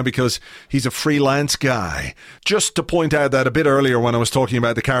place now because he's a freelance guy. Just to point out that a bit earlier when I was talking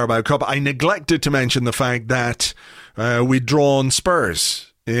about the Carabao Cup, I neglected to mention the fact that we'd drawn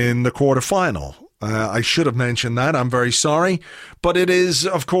Spurs in the quarter-final. I should have mentioned that. I'm very sorry. But it is,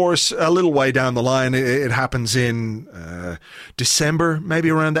 of course, a little way down the line. It happens in December,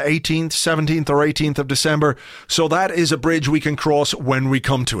 maybe around the 18th, 17th or 18th of December. So that is a bridge we can cross when we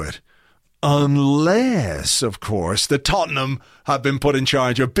come to it. Unless, of course, the Tottenham have been put in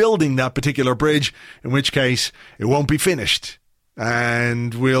charge of building that particular bridge, in which case it won't be finished.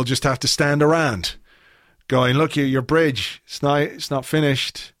 And we'll just have to stand around going, look, your bridge, it's not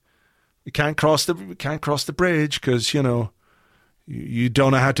finished. We can't cross the bridge because, you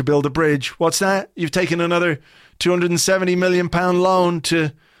don't know how to build a bridge. What's that? You've taken another £270 million loan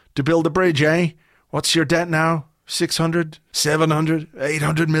to build a bridge, eh? What's your debt now? 600, 700,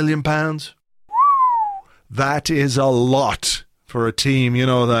 800 million pounds? That is a lot for a team,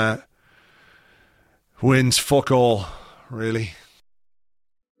 that wins fuck all, really.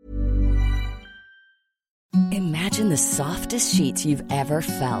 Imagine the softest sheets you've ever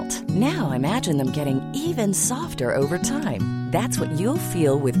felt. Now imagine them getting even softer over time. That's what you'll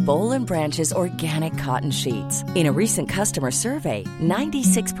feel with Boll & Branch's organic cotton sheets. In a recent customer survey,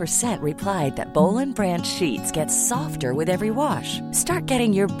 96% replied that Boll & Branch sheets get softer with every wash. Start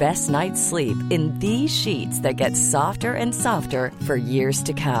getting your best night's sleep in these sheets that get softer and softer for years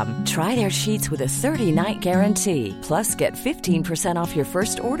to come. Try their sheets with a 30-night guarantee. Plus, get 15% off your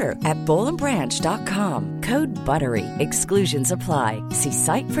first order at bollandbranch.com. Code BUTTERY. Exclusions apply. See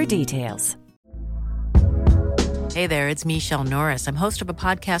site for details. Hey there, it's Michelle Norris. I'm host of a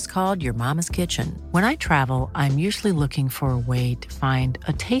podcast called Your Mama's Kitchen. When I travel, I'm usually looking for a way to find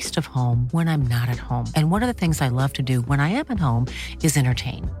a taste of home when I'm not at home. And one of the things I love to do when I am at home is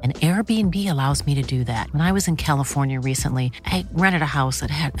entertain. And Airbnb allows me to do that. When I was in California recently, I rented a house that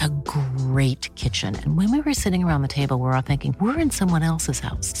had a great kitchen. And when we were sitting around the table, we were all thinking, we're in someone else's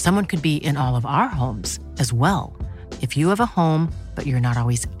house. Someone could be in all of our homes as well. If you have a home, but you're not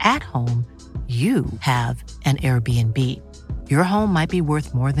always at home, you have an Airbnb. Your home might be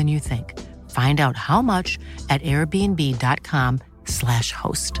worth more than you think. Find out how much at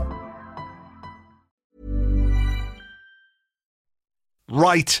airbnb.com/host.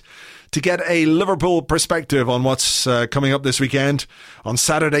 Right. To get a Liverpool perspective on what's coming up this weekend, on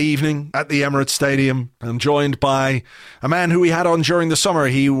Saturday evening at the Emirates Stadium, I'm joined by a man who we had on during the summer.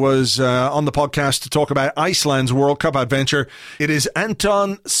 He was on the podcast to talk about Iceland's World Cup adventure. It is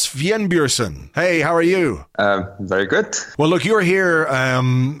Anton Sveinbjörnsson. Hey, how are you? Very good. Well, look, you're here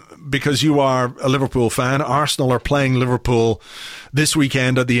because you are a Liverpool fan. Arsenal are playing Liverpool this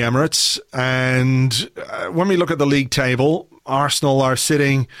weekend at the Emirates. And when we look at the league table, Arsenal are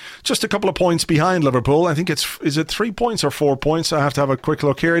sitting just a couple of points behind Liverpool. I think is it 3 points or 4 points? I have to have a quick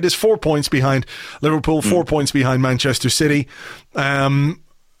look here. It is 4 points behind Liverpool, 4 points behind Manchester City. How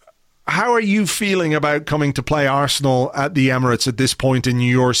are you feeling about coming to play Arsenal at the Emirates at this point in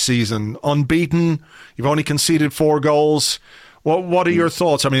your season? Unbeaten, you've only conceded 4 goals. What are your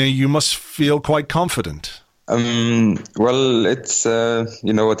thoughts? I mean, you must feel quite confident. Well, it's,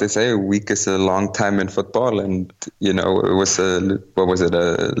 what they say, a week is a long time in football. And, it was a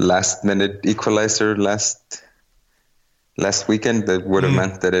last minute equalizer last weekend that would have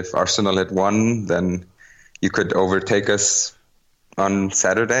meant that if Arsenal had won, then you could overtake us on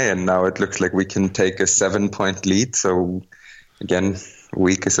Saturday. And now it looks like we can take a 7-point lead. So again,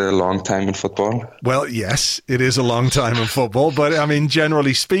 week is a long time in football. Well, yes, it is a long time in football, but I mean,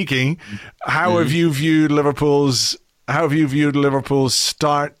 generally speaking, how have you viewed Liverpool's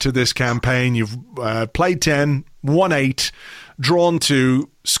start to this campaign? You've played 10, won 8, drawn 2,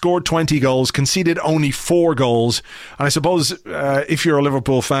 scored 20 goals, conceded only 4 goals. And I suppose if you're a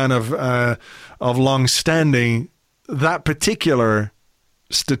Liverpool fan of long standing, that particular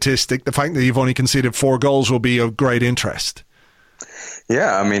statistic, the fact that you've only conceded 4 goals, will be of great interest.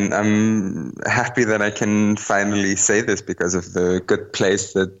 Yeah, I mean, I'm happy that I can finally say this because of the good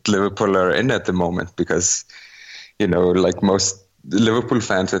place that Liverpool are in at the moment. Because, you know, like most Liverpool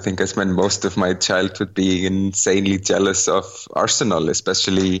fans, I think I spent most of my childhood being insanely jealous of Arsenal,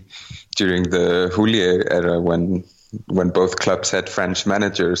 especially during the Houllier era when both clubs had French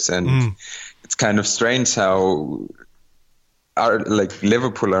managers. And it's kind of strange how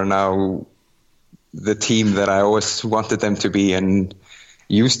Liverpool are now the team that I always wanted them to be, and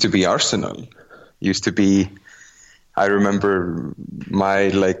used to be Arsenal. I remember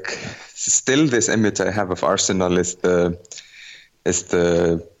still this image I have of Arsenal is what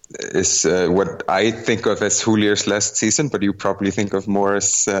I think of as Houlier's last season, but you probably think of more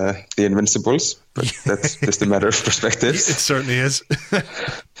as the Invincibles. But that's just a matter of perspective. It certainly is.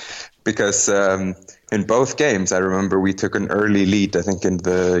 Because in both games, I remember we took an early lead. I think in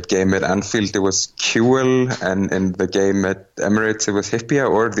the game at Anfield, it was Kewell, and in the game at Emirates, it was Hyypiä,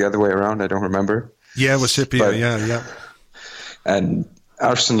 or the other way around. I don't remember. Yeah, it was Hyypiä, yeah. And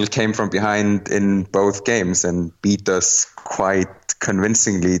Arsenal came from behind in both games and beat us quite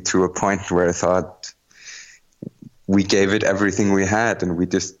convincingly to a point where I thought we gave it everything we had and we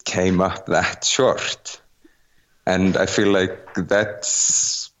just came up that short. And I feel like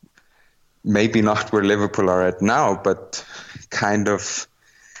that's maybe not where Liverpool are at now, but kind of,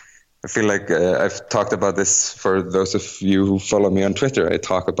 I feel like I've talked about this for those of you who follow me on Twitter. I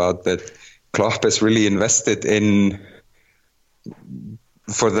talk about that Klopp has really invested in,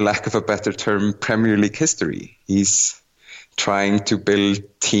 for the lack of a better term, Premier League history. He's trying to build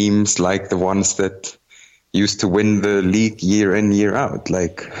teams like the ones that used to win the league year in, year out,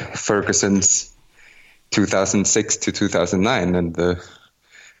 like Ferguson's 2006 to 2009 and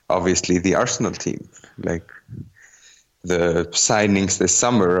obviously the Arsenal team. Like the signings this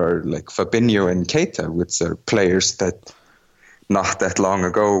summer are like Fabinho and Keita, which are players that not that long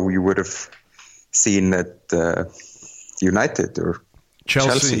ago we would have seen at United or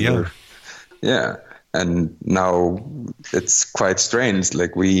Chelsea. Yeah. And now it's quite strange.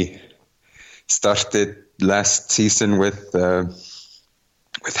 Like we started last season with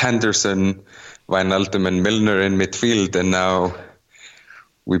Henderson, Wijnaldum and Milner in midfield, and now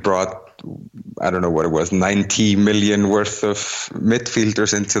we brought, I don't know what it was, 90 million worth of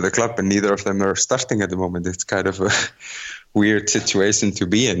midfielders into the club, and neither of them are starting at the moment. It's kind of a weird situation to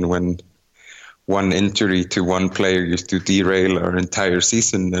be in when one injury to one player used to derail our entire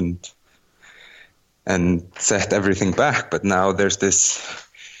season and set everything back. But now there's this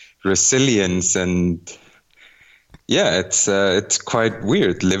resilience, and yeah, it's quite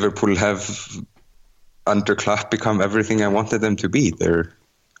weird. Liverpool have, under Klopp, become everything I wanted them to be. They're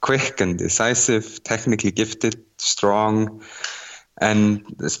quick and decisive, technically gifted, strong. And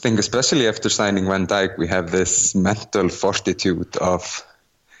I think especially after signing Van Dijk, we have this mental fortitude of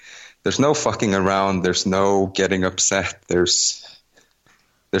there's no fucking around, there's no getting upset, there's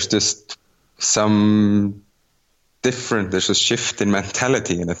just there's a shift in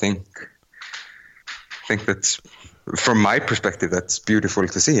mentality. And I think that's, from my perspective, that's beautiful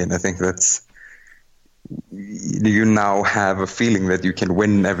to see. And I think that's, you now have a feeling that you can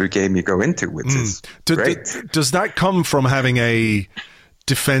win every game you go into, which is great. Does that come from having a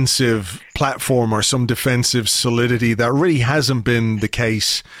defensive platform or some defensive solidity that really hasn't been the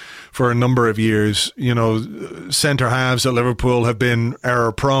case for a number of years? You know, centre halves at Liverpool have been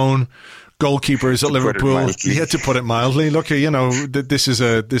error prone. Goalkeepers at Liverpool, you had to put it mildly. Look, you know, this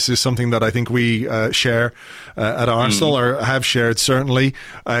is something that I think we share at Arsenal, or have shared certainly.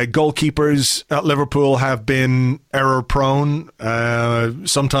 Goalkeepers at Liverpool have been error prone,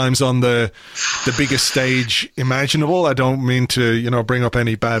 sometimes on the biggest stage imaginable. I don't mean to, bring up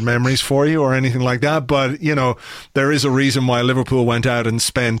any bad memories for you or anything like that, but there is a reason why Liverpool went out and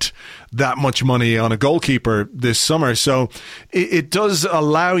spent that much money on a goalkeeper this summer. So it does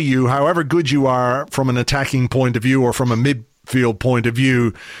allow you, however good you are from an attacking point of view or from a midfield point of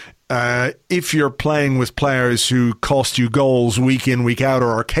view, if you're playing with players who cost you goals week in, week out,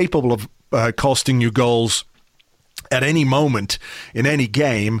 or are capable of costing you goals at any moment in any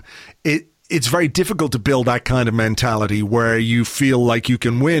game, it's very difficult to build that kind of mentality where you feel like you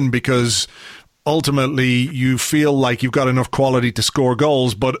can win, because ultimately you feel like you've got enough quality to score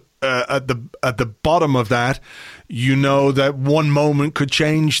goals, but at the bottom of that, you know that one moment could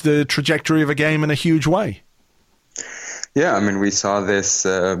change the trajectory of a game in a huge way. Yeah, I mean, we saw this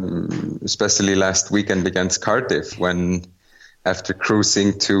especially last weekend against Cardiff, when after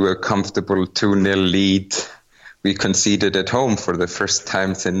cruising to a comfortable 2-0 lead, we conceded at home for the first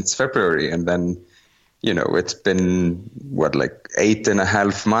time since February. And then, you know, it's been,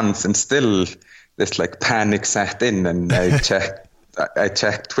 8.5 months, and still this panic set in. And I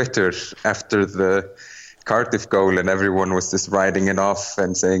checked Twitter after the Cardiff goal, and everyone was just writing it off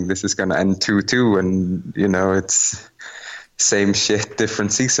and saying this is going to end 2-2. And, you know, it's same shit,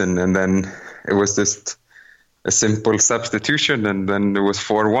 different season. And then it was just a simple substitution, and then it was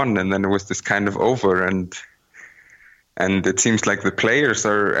 4-1, and then it was just kind of over. And it seems like the players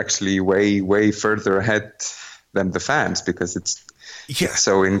are actually way further ahead than the fans, because it's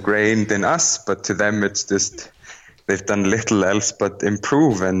so ingrained in us. But to them, it's just they've done little else but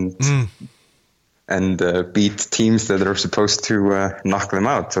improve and beat teams that are supposed to knock them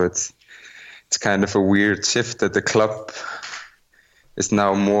out. So it's kind of a weird shift that the club is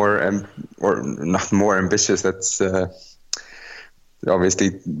now more, or not more ambitious. That's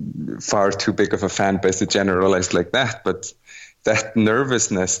obviously far too big of a fan base to generalize like that. But that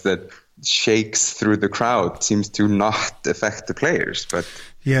nervousness that shakes through the crowd seems to not affect the players. But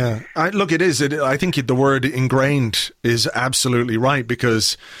yeah, I think the word ingrained is absolutely right,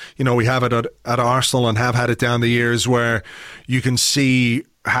 because, you know, we have it at Arsenal and have had it down the years, where you can see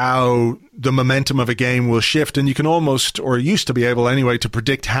how the momentum of a game will shift, and you can almost, or used to be able anyway, to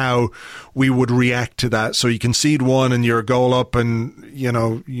predict how we would react to that. So you concede one and you're a goal up, and you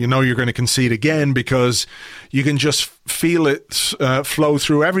know you're going to concede again, because you can just feel it flow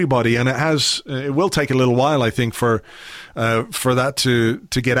through everybody. And it will take a little while, I think, for that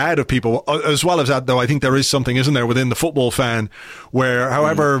to get out of people. As well as that, though, I think there is something, isn't there, within the football fan, where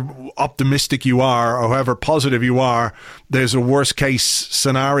however optimistic you are, or however positive you are, there's a worst case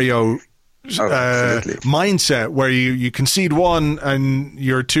scenario mindset where you concede one and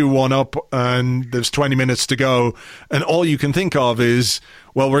you're 2-1 up and there's 20 minutes to go, and all you can think of is,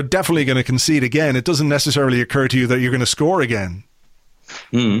 well, we're definitely going to concede again. It doesn't necessarily occur to you that you're going to score again.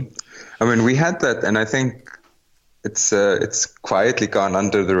 I mean, we had that, and I think it's quietly gone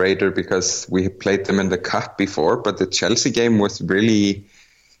under the radar because we played them in the cup before, but the Chelsea game was really,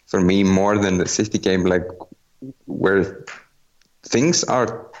 for me, more than the City game, like where things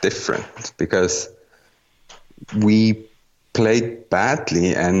are different, because we played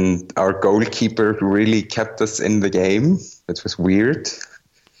badly and our goalkeeper really kept us in the game. It was weird.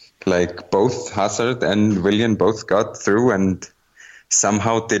 Like both Hazard and Willian both got through and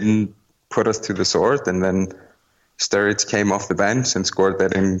somehow didn't put us to the sword. And then Sturridge came off the bench and scored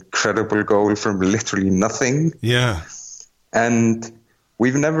that incredible goal from literally nothing. Yeah. And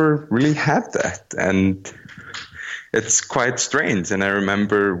we've never really had that. And it's quite strange. And I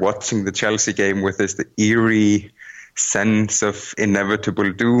remember watching the Chelsea game with this eerie sense of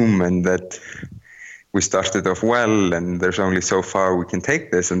inevitable doom, and that we started off well and there's only so far we can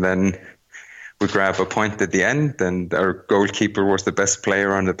take this. And then we grab a point at the end and our goalkeeper was the best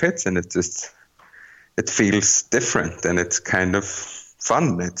player on the pitch, and it feels different and it's kind of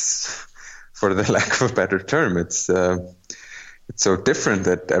fun. It's, for the lack of a better term, it's so different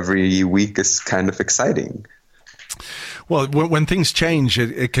that every week is kind of exciting. Well, when things change,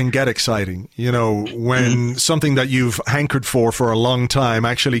 it can get exciting. You know, when something that you've hankered for a long time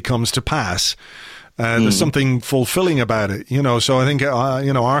actually comes to pass, there's something fulfilling about it. You know, so I think,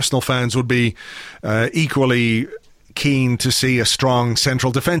 Arsenal fans would be equally keen to see a strong central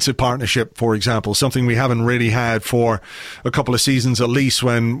defensive partnership, for example, something we haven't really had for a couple of seasons at least.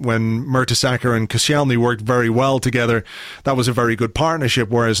 When Mertesacker and Koscielny worked very well together, that was a very good partnership,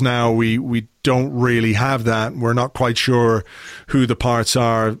 whereas now we don't really have that. We're not quite sure who the parts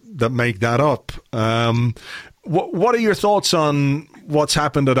are that make that up. What are your thoughts on what's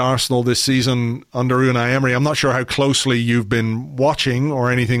happened at Arsenal this season under Unai Emery? I'm not sure how closely you've been watching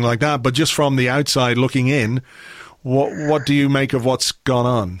or anything like that, but just from the outside looking in, what do you make of what's gone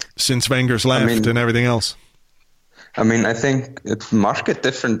on since Wenger's left and everything else? I mean, I think it's market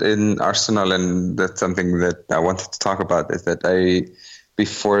different in Arsenal, and that's something that I wanted to talk about, is that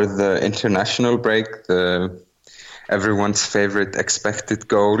before the international break, everyone's favorite expected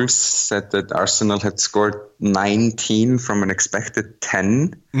goals said that Arsenal had scored 19 from an expected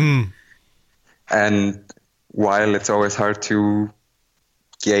 10. And while it's always hard to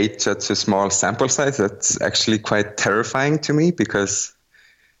gauge such a small sample size, that's actually quite terrifying to me, because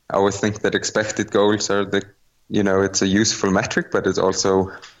I always think that expected goals are it's a useful metric, but it's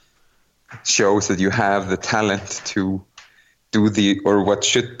also shows that you have the talent to do what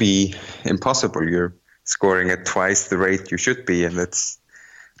should be impossible. You're scoring at twice the rate you should be, and that's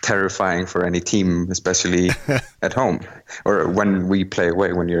terrifying for any team, especially at home, or when we play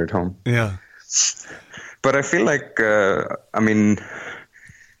away, when you're at home. Yeah. But I feel like,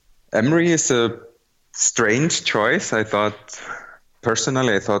 Emery is a strange choice.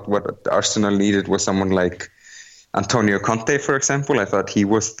 Personally, I thought what Arsenal needed was someone like Antonio Conte, for example. I thought he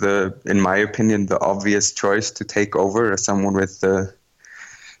was in my opinion, the obvious choice to take over as someone with the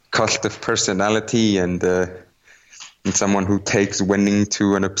cult of personality and someone who takes winning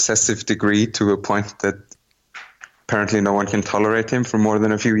to an obsessive degree, to a point that apparently no one can tolerate him for more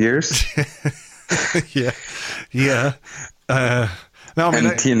than a few years. Yeah. No, I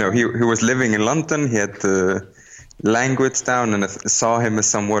mean, he was living in London. He had the language down, and I saw him as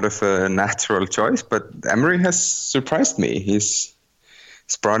somewhat of a natural choice. But Emery has surprised me. He's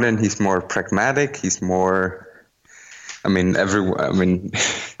brought in. He's more pragmatic. He's more. I'm not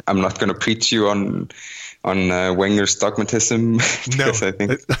going to preach you on Wenger's dogmatism, because I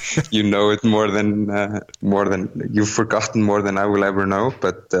think you know it more than you've forgotten more than I will ever know.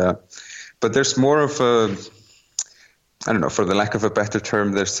 But there's more of a, I don't know, for the lack of a better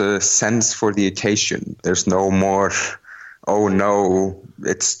term, there's a sense for the occasion. There's no more, oh no,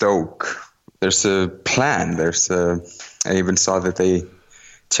 it's Stoke. There's a plan. I even saw that they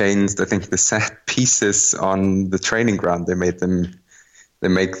changed, I think, the set pieces on the training ground. They make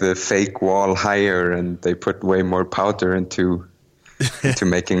the fake wall higher, and they put way more powder into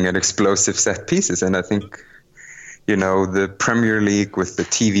making an explosive set pieces. And I think, the Premier League with the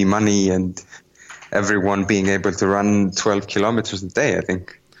TV money and everyone being able to run 12 kilometers a day, I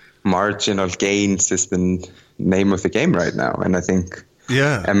think marginal gains is the name of the game right now. And I think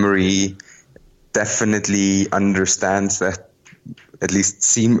Emery definitely understands that, at least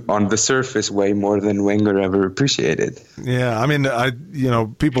seem on the surface, way more than Wenger ever appreciated. Yeah, I mean,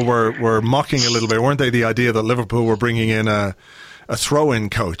 people were mocking a little bit, weren't they, the idea that Liverpool were bringing in a throw-in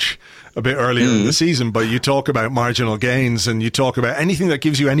coach a bit earlier in the season. But you talk about marginal gains, and you talk about anything that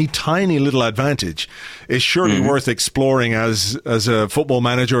gives you any tiny little advantage is surely worth exploring as a football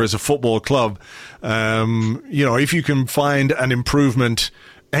manager, as a football club. If you can find an improvement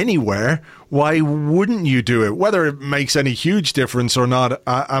anywhere, why wouldn't you do it? Whether it makes any huge difference or not,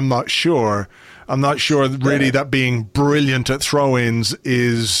 I'm not sure. I'm not sure really that being brilliant at throw-ins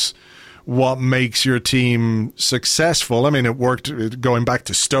is what makes your team successful. I mean, it worked going back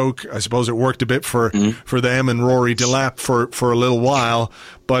to Stoke. I suppose it worked a bit for them and Rory Delap for a little while.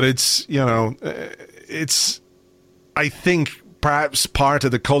 But it's I think perhaps part of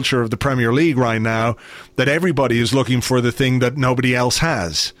the culture of the Premier League right now that everybody is looking for the thing that nobody else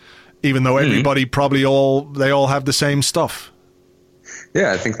has, even though everybody probably all have the same stuff.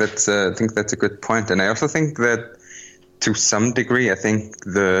 Yeah, I think that's a good point. And I also think that to some degree, I think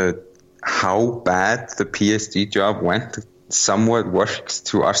how bad the PSG job went somewhat works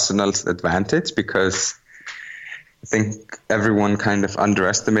to Arsenal's advantage, because I think everyone kind of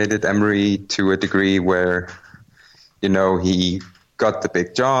underestimated Emery to a degree where, he got the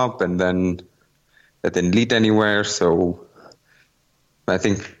big job and then that didn't lead anywhere. So I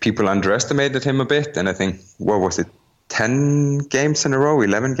think people underestimated him a bit. And I think, 10 games in a row,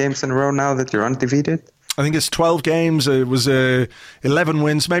 11 games in a row now that you're undefeated? I think it's 12 games. It was 11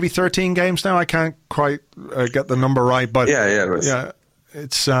 wins, maybe 13 games now. I can't quite get the number right, but it was. Yeah,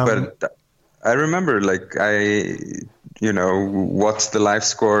 it's. But I remember, watched the live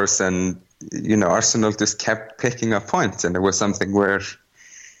scores, and Arsenal just kept picking up points, and it was something where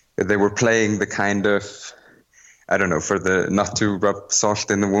they were playing the kind of, I don't know, not to rub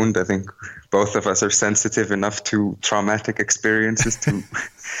salt in the wound. I think both of us are sensitive enough to traumatic experiences to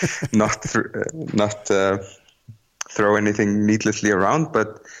not throw anything needlessly around.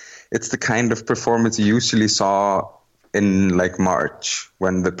 But it's the kind of performance you usually saw in March,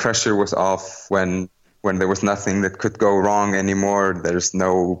 when the pressure was off, when there was nothing that could go wrong anymore. There's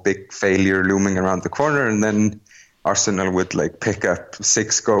no big failure looming around the corner, and then Arsenal would pick up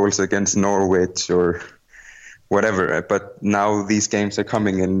 6 goals against Norwich or whatever. But now these games are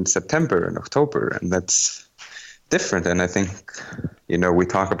coming in September and October, and that's different. And I think, we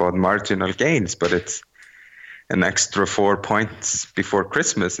talk about marginal gains, but it's an extra 4 points before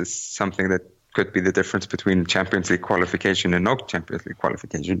Christmas is something that could be the difference between Champions League qualification and no Champions League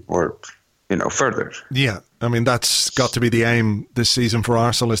qualification, or further. Yeah, I mean, that's got to be the aim this season for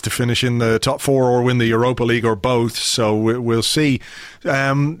Arsenal, is to finish in the top 4 or win the Europa League or both. So we'll see.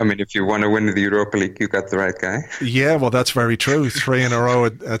 If you want to win the Europa League, you got the right guy. Yeah, well, that's very true. 3 in a row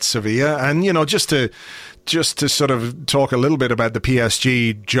at Sevilla. And, just to just to sort of talk a little bit about the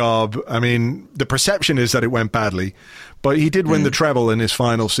PSG job, I mean, the perception is that it went badly, but he did win the treble in his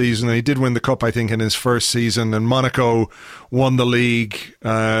final season. He did win the cup, I think, in his first season, and Monaco won the league.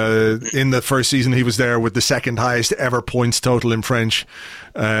 In the first season, he was there with the second highest ever points total in French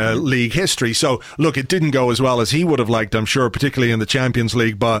league history. So, look, it didn't go as well as he would have liked, I'm sure, particularly in the Champions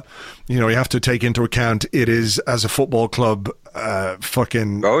League, but, you know, you have to take into account it is, as a football club,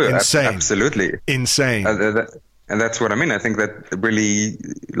 fucking insane. Absolutely. Insane. And that's what I mean. I think that really,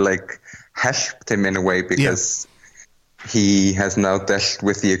 like, helped him in a way, because he has now dealt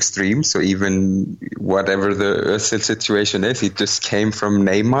with the extreme. So even whatever the Özil situation is, he just came from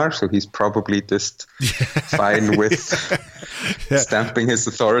Neymar, so he's probably just fine with stamping his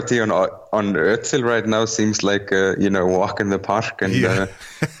authority on Özil right now. Seems like a walk in the park, and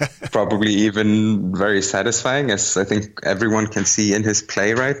probably even very satisfying, as I think everyone can see in his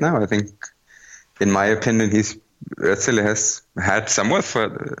play right now. I think, in my opinion, Özil has had somewhat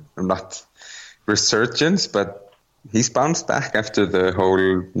not resurgence, but he's bounced back after the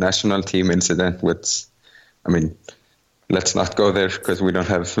whole national team incident, which, I mean, let's not go there because we don't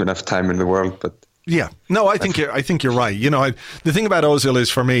have enough time in the world. But yeah, no, I think you're right. You know, the thing about Ozil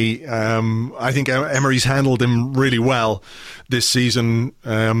is, for me, I think Emery's handled him really well this season.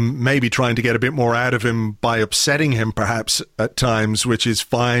 Maybe trying to get a bit more out of him by upsetting him, perhaps at times, which is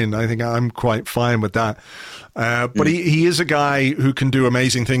fine. I think I'm quite fine with that. But he is a guy who can do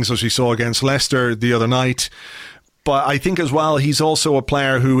amazing things, as we saw against Leicester the other night. But I think as well, he's also a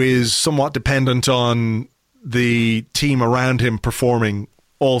player who is somewhat dependent on the team around him performing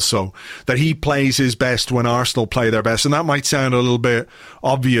also. That he plays his best when Arsenal play their best. And that might sound a little bit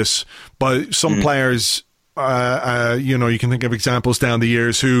obvious, but some players, you can think of examples down the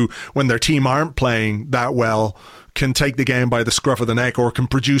years who, when their team aren't playing that well, can take the game by the scruff of the neck, or can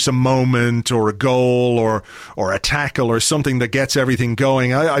produce a moment or a goal or a tackle or something that gets everything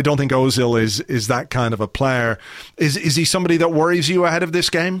going. I don't think Ozil is that kind of a player. Is he somebody that worries you ahead of this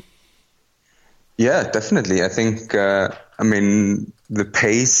game? Yeah, definitely. I think, the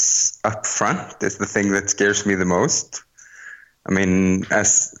pace up front is the thing that scares me the most. I mean,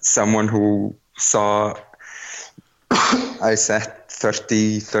 as someone who saw I sat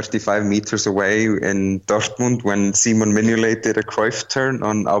 35 meters away in Dortmund when Simon Mignolet did a Cruyff turn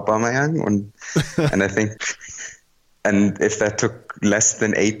on Aubameyang. And I think, and if that took less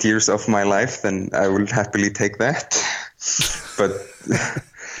than 8 years of my life, then I will happily take that. But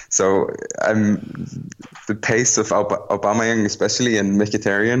so the pace of Aubameyang, especially, and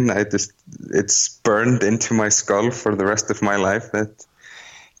Mkhitaryan, it's burned into my skull for the rest of my life, that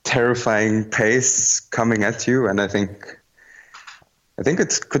terrifying pace coming at you. And I think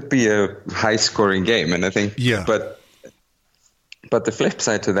it could be a high-scoring game, and I think, but the flip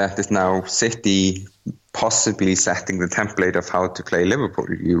side to that is now City possibly setting the template of how to play Liverpool.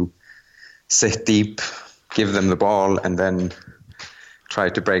 You sit deep, give them the ball, and then try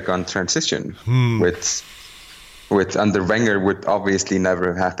to break on transition, which under Wenger would obviously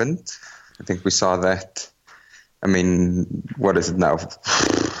never have happened. I think we saw that. I mean, what is it now?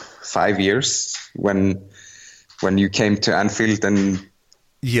 5 years when you came to Anfield and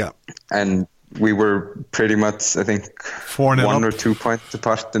we were pretty much, I think, 1 or 2 points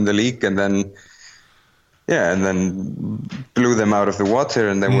apart in the league, and then blew them out of the water,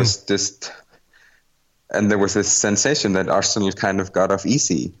 and there was this sensation that Arsenal kind of got off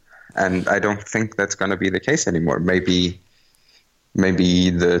easy, and I don't think that's going to be the case anymore. Maybe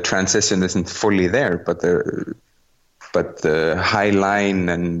the transition isn't fully there, but the high line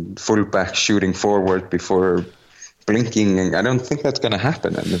and fullback shooting forward before blinking, and I don't think that's going to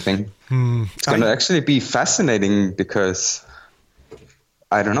happen. And I think it's going to actually be fascinating, because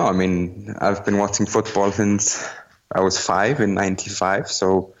I don't know. I mean, I've been watching football since I was 5 in '95.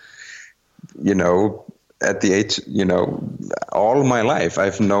 So, at the age, all my life,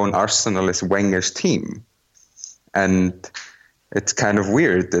 I've known Arsenal as Wenger's team. And it's kind of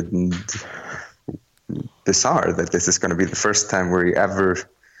weird and bizarre that this is going to be the first time we ever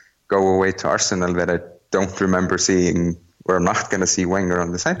go away to Arsenal that I don't remember seeing, or not going to see, Wenger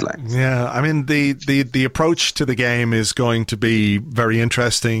on the sidelines. Yeah, I mean, the approach to the game is going to be very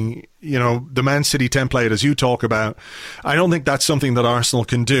interesting. The Man City template, as you talk about, I don't think that's something that Arsenal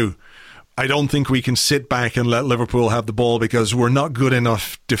can do. I don't think we can sit back and let Liverpool have the ball, because we're not good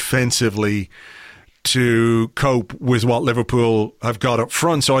enough defensively to cope with what Liverpool have got up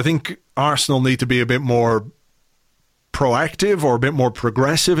front. So I think Arsenal need to be a bit more proactive or a bit more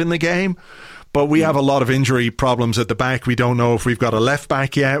progressive in the game. But we have a lot of injury problems at the back. We don't know if we've got a left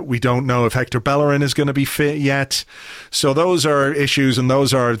back yet. We don't know if Hector Bellerin is going to be fit yet. So those are issues, and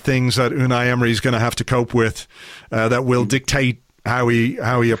those are things that Unai Emery is going to have to cope with that will dictate how he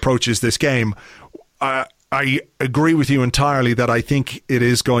approaches this game. I agree with you entirely that I think it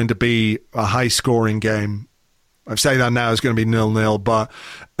is going to be a high-scoring game. I say that now, it's going to be 0-0, but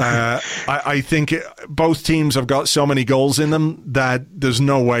I think both teams have got so many goals in them that there's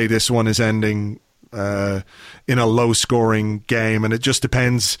no way this one is ending in a low-scoring game, and it just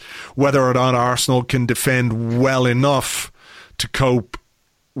depends whether or not Arsenal can defend well enough to cope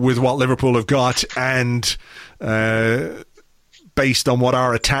with what Liverpool have got, and based on what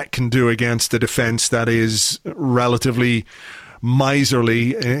our attack can do against a defence that is relatively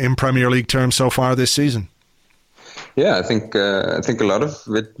miserly in Premier League terms so far this season. Yeah, I think a lot of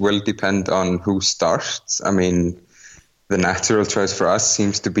it will depend on who starts. I mean, the natural choice for us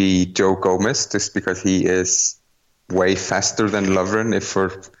seems to be Joe Gomez, just because he is way faster than Lovren, if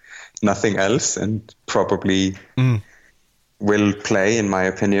for nothing else, and probably will play, in my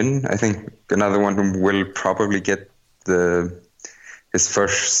opinion. I think another one who will probably get his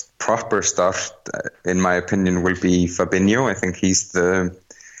first proper start, in my opinion, will be Fabinho. I think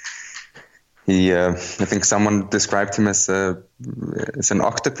I think someone described him as an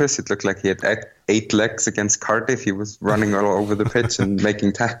octopus. It looked like he had 8 legs against Cardiff. He was running all over the pitch and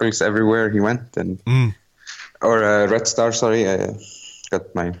making tackles everywhere he went. Or Red Star, sorry. I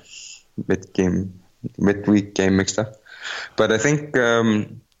got my midweek game mixed up. But I think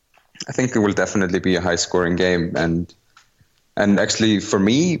it will definitely be a high-scoring game. And actually, for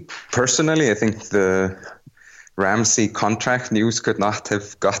me personally, I think the Ramsey contract news could not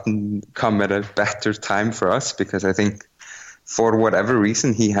have come at a better time for us, because I think for whatever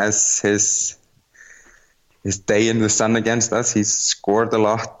reason he has his day in the sun against us. He's scored a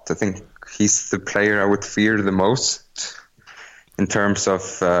lot. I think he's the player I would fear the most in terms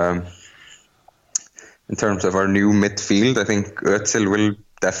of our new midfield. I think Özil will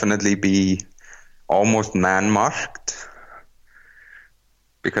definitely be almost man-marked,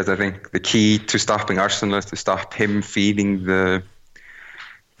 because I think the key to stopping Arsenal is to stop him feeding the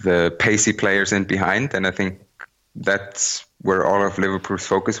pacey players in behind, and I think that's where all of Liverpool's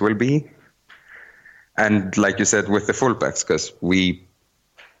focus will be. And like you said, with the fullbacks, because we,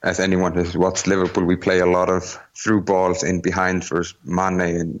 as anyone who's watched Liverpool, we play a lot of through balls in behind for Mane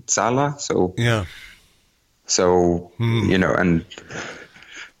and Salah. So yeah. So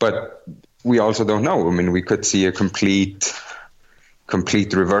but we also don't know. I mean, we could see a complete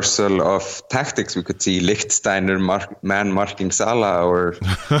reversal of tactics. We could see Lichtsteiner man marking Salah or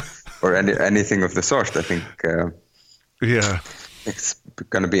anything of the sort. I think it's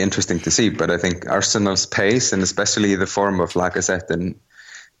going to be interesting to see. But I think Arsenal's pace, and especially the form of Lacazette and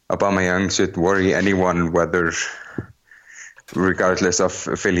Aubameyang, should worry anyone, regardless of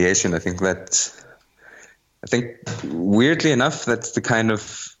affiliation. I think weirdly enough, that's the kind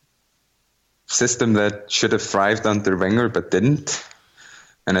of system that should have thrived under Wenger but didn't.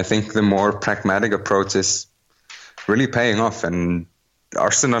 And I think the more pragmatic approach is really paying off. And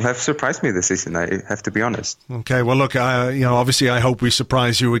Arsenal have surprised me this season, I have to be honest. Okay, well, look, obviously I hope we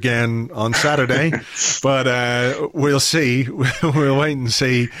surprise you again on Saturday, but we'll see. We'll wait and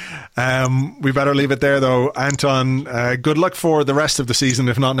see. We better leave it there, though. Anton, good luck for the rest of the season,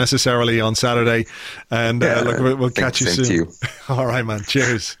 if not necessarily on Saturday. And look, we'll catch you soon. To you. All right, man.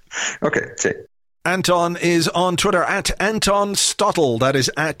 Cheers. Okay, cheers. Anton is on Twitter at Anton Stottle. That is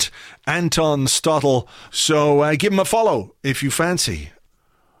at Anton Stottle. So give him a follow if you fancy.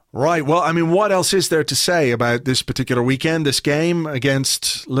 Right. Well, I mean, what else is there to say about this particular weekend, this game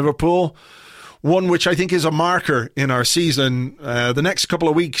against Liverpool? One which I think is a marker in our season. The next couple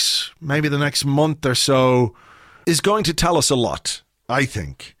of weeks, maybe the next month or so, is going to tell us a lot, I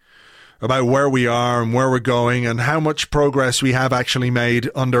think, about where we are and where we're going and how much progress we have actually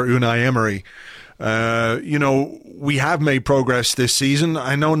made under Unai Emery. We have made progress this season.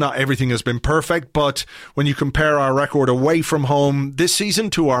 I know not everything has been perfect, but when you compare our record away from home this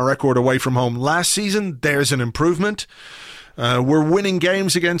season to our record away from home last season, there's an improvement. We're winning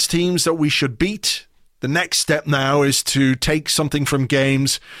games against teams that we should beat. The next step now is to take something from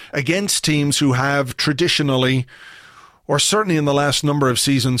games against teams who have traditionally, or certainly in the last number of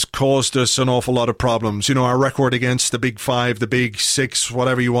seasons, caused us an awful lot of problems. Our record against the Big Five, the Big Six,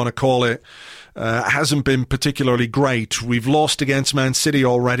 whatever you want to call it, hasn't been particularly great. We've lost against Man City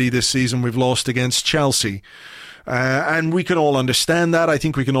already this season. We've lost against Chelsea. And we can all understand that. I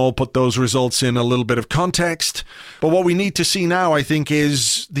think we can all put those results in a little bit of context. But what we need to see now, I think,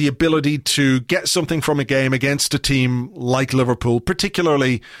 is the ability to get something from a game against a team like Liverpool,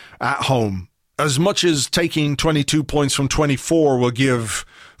 particularly at home. as much as taking 22 points from 24 will give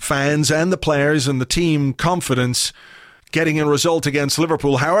fans and the players and the team confidence, getting a result against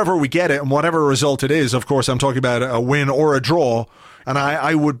Liverpool, however we get it and whatever result it is, of course I'm talking about a win or a draw, and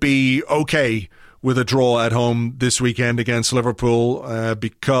I would be okay with a draw at home this weekend against Liverpool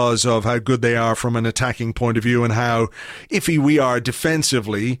because of how good they are from an attacking point of view and how iffy we are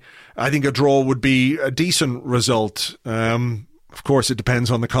defensively. I think a draw would be a decent result. Of course, it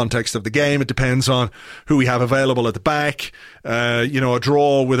depends on the context of the game. It depends on who we have available at the back. A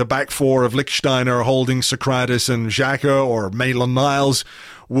draw with a back four of Lichtsteiner holding Socrates and Xhaka or Maitland-Niles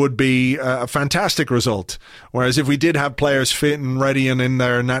would be a fantastic result. Whereas if we did have players fit and ready and in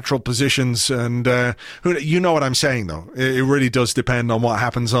their natural positions, and you know what I'm saying, though. It really does depend on what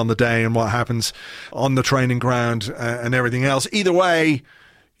happens on the day and what happens on the training ground and everything else. Either way,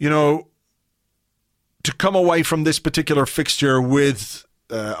 to come away from this particular fixture with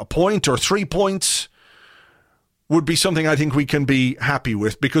a point or 3 points would be something I think we can be happy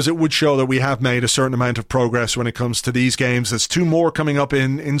with, because it would show that we have made a certain amount of progress when it comes to these games. There's 2 more coming up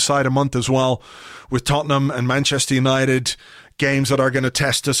inside a month as well, with Tottenham and Manchester United, games that are going to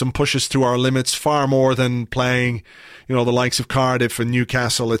test us and push us to our limits far more than playing, the likes of Cardiff and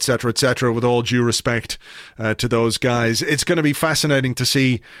Newcastle, etc., with all due respect to those guys. It's going to be fascinating to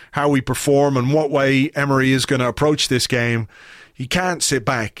see how we perform and what way Emery is going to approach this game. He can't sit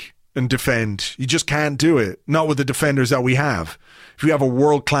back and defend. You just can't do it. Not with the defenders that we have. If you have a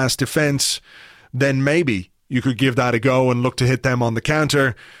world-class defence, then maybe you could give that a go and look to hit them on the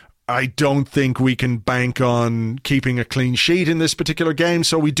counter. I don't think we can bank on keeping a clean sheet in this particular game,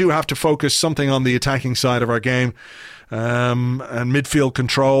 so we do have to focus something on the attacking side of our game. And midfield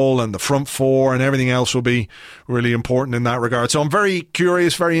control and the front four and everything else will be really important in that regard. So I'm very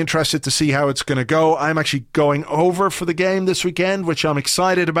curious, very interested to see how it's going to go. I'm actually going over for the game this weekend, which I'm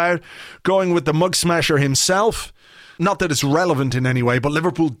excited about. Going with the mug smasher himself. Not that it's relevant in any way, but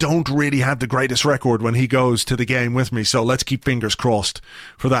Liverpool don't really have the greatest record when he goes to the game with me. So let's keep fingers crossed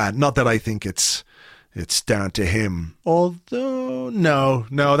for that. Not that I think it's down to him. Although, no,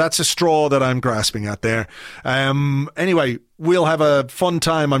 that's a straw that I'm grasping at there. Anyway, we'll have a fun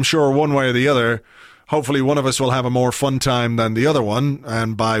time, I'm sure, one way or the other. Hopefully one of us will have a more fun time than the other one.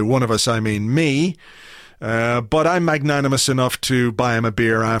 And by one of us, I mean me. But I'm magnanimous enough to buy him a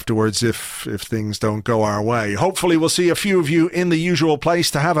beer afterwards if things don't go our way. Hopefully we'll see a few of you in the usual place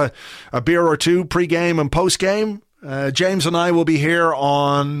to have a beer or two pre-game and post-game. James and I will be here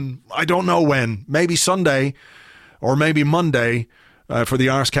on, I don't know when, maybe Sunday or maybe Monday for the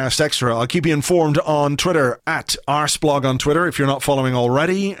Arscast Extra. I'll keep you informed on Twitter, at Arsblog on Twitter, if you're not following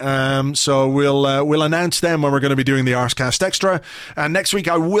already. So we'll announce them when we're going to be doing the Arscast Extra. And next week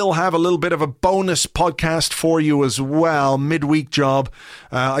I will have a little bit of a bonus podcast for you as well, midweek job.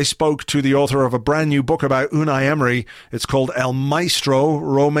 I spoke to the author of a brand new book about Unai Emery. It's called El Maestro.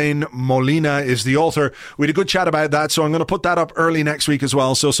 Romain Molina is the author. We had a good chat about that, so I'm going to put that up early next week as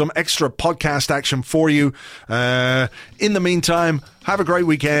well. So some extra podcast action for you. In the meantime, have a great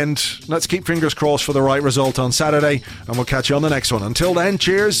weekend. Let's keep fingers crossed for the right result on Saturday, and we'll catch you on the next one. Until then,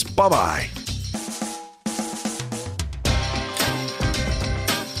 cheers. Bye-bye.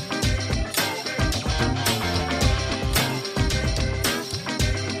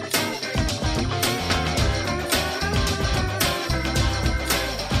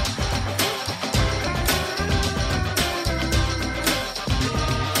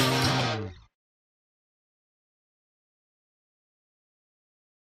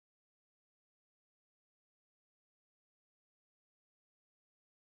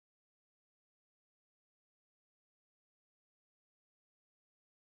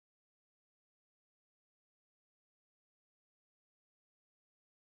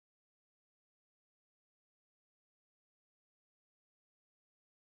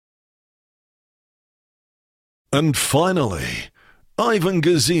 And finally, Ivan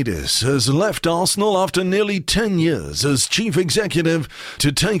Gazidis has left Arsenal after nearly 10 years as chief executive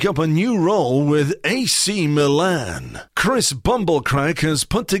to take up a new role with AC Milan. Chris Bumblecrack has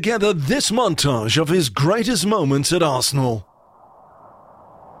put together this montage of his greatest moments at Arsenal.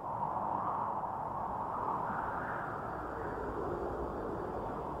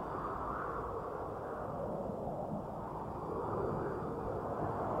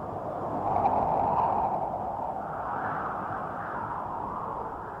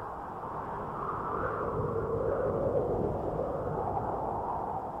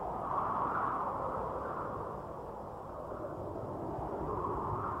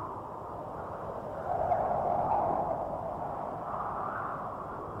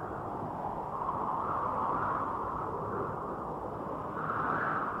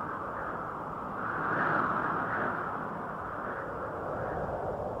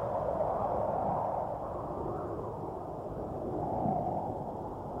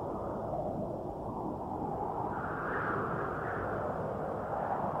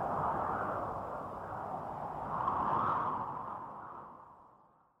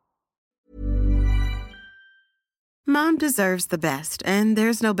 Mom deserves the best, and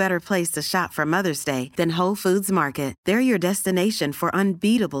there's no better place to shop for Mother's Day than Whole Foods Market. They're your destination for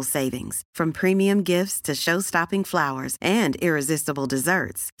unbeatable savings, from premium gifts to show-stopping flowers and irresistible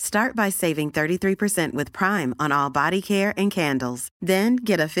desserts. Start by saving 33% with Prime on all body care and candles. Then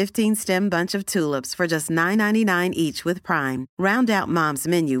get a 15-stem bunch of tulips for just $9.99 each with Prime. Round out Mom's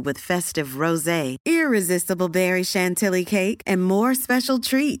menu with festive rosé, irresistible berry chantilly cake, and more special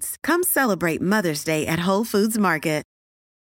treats. Come celebrate Mother's Day at Whole Foods Market.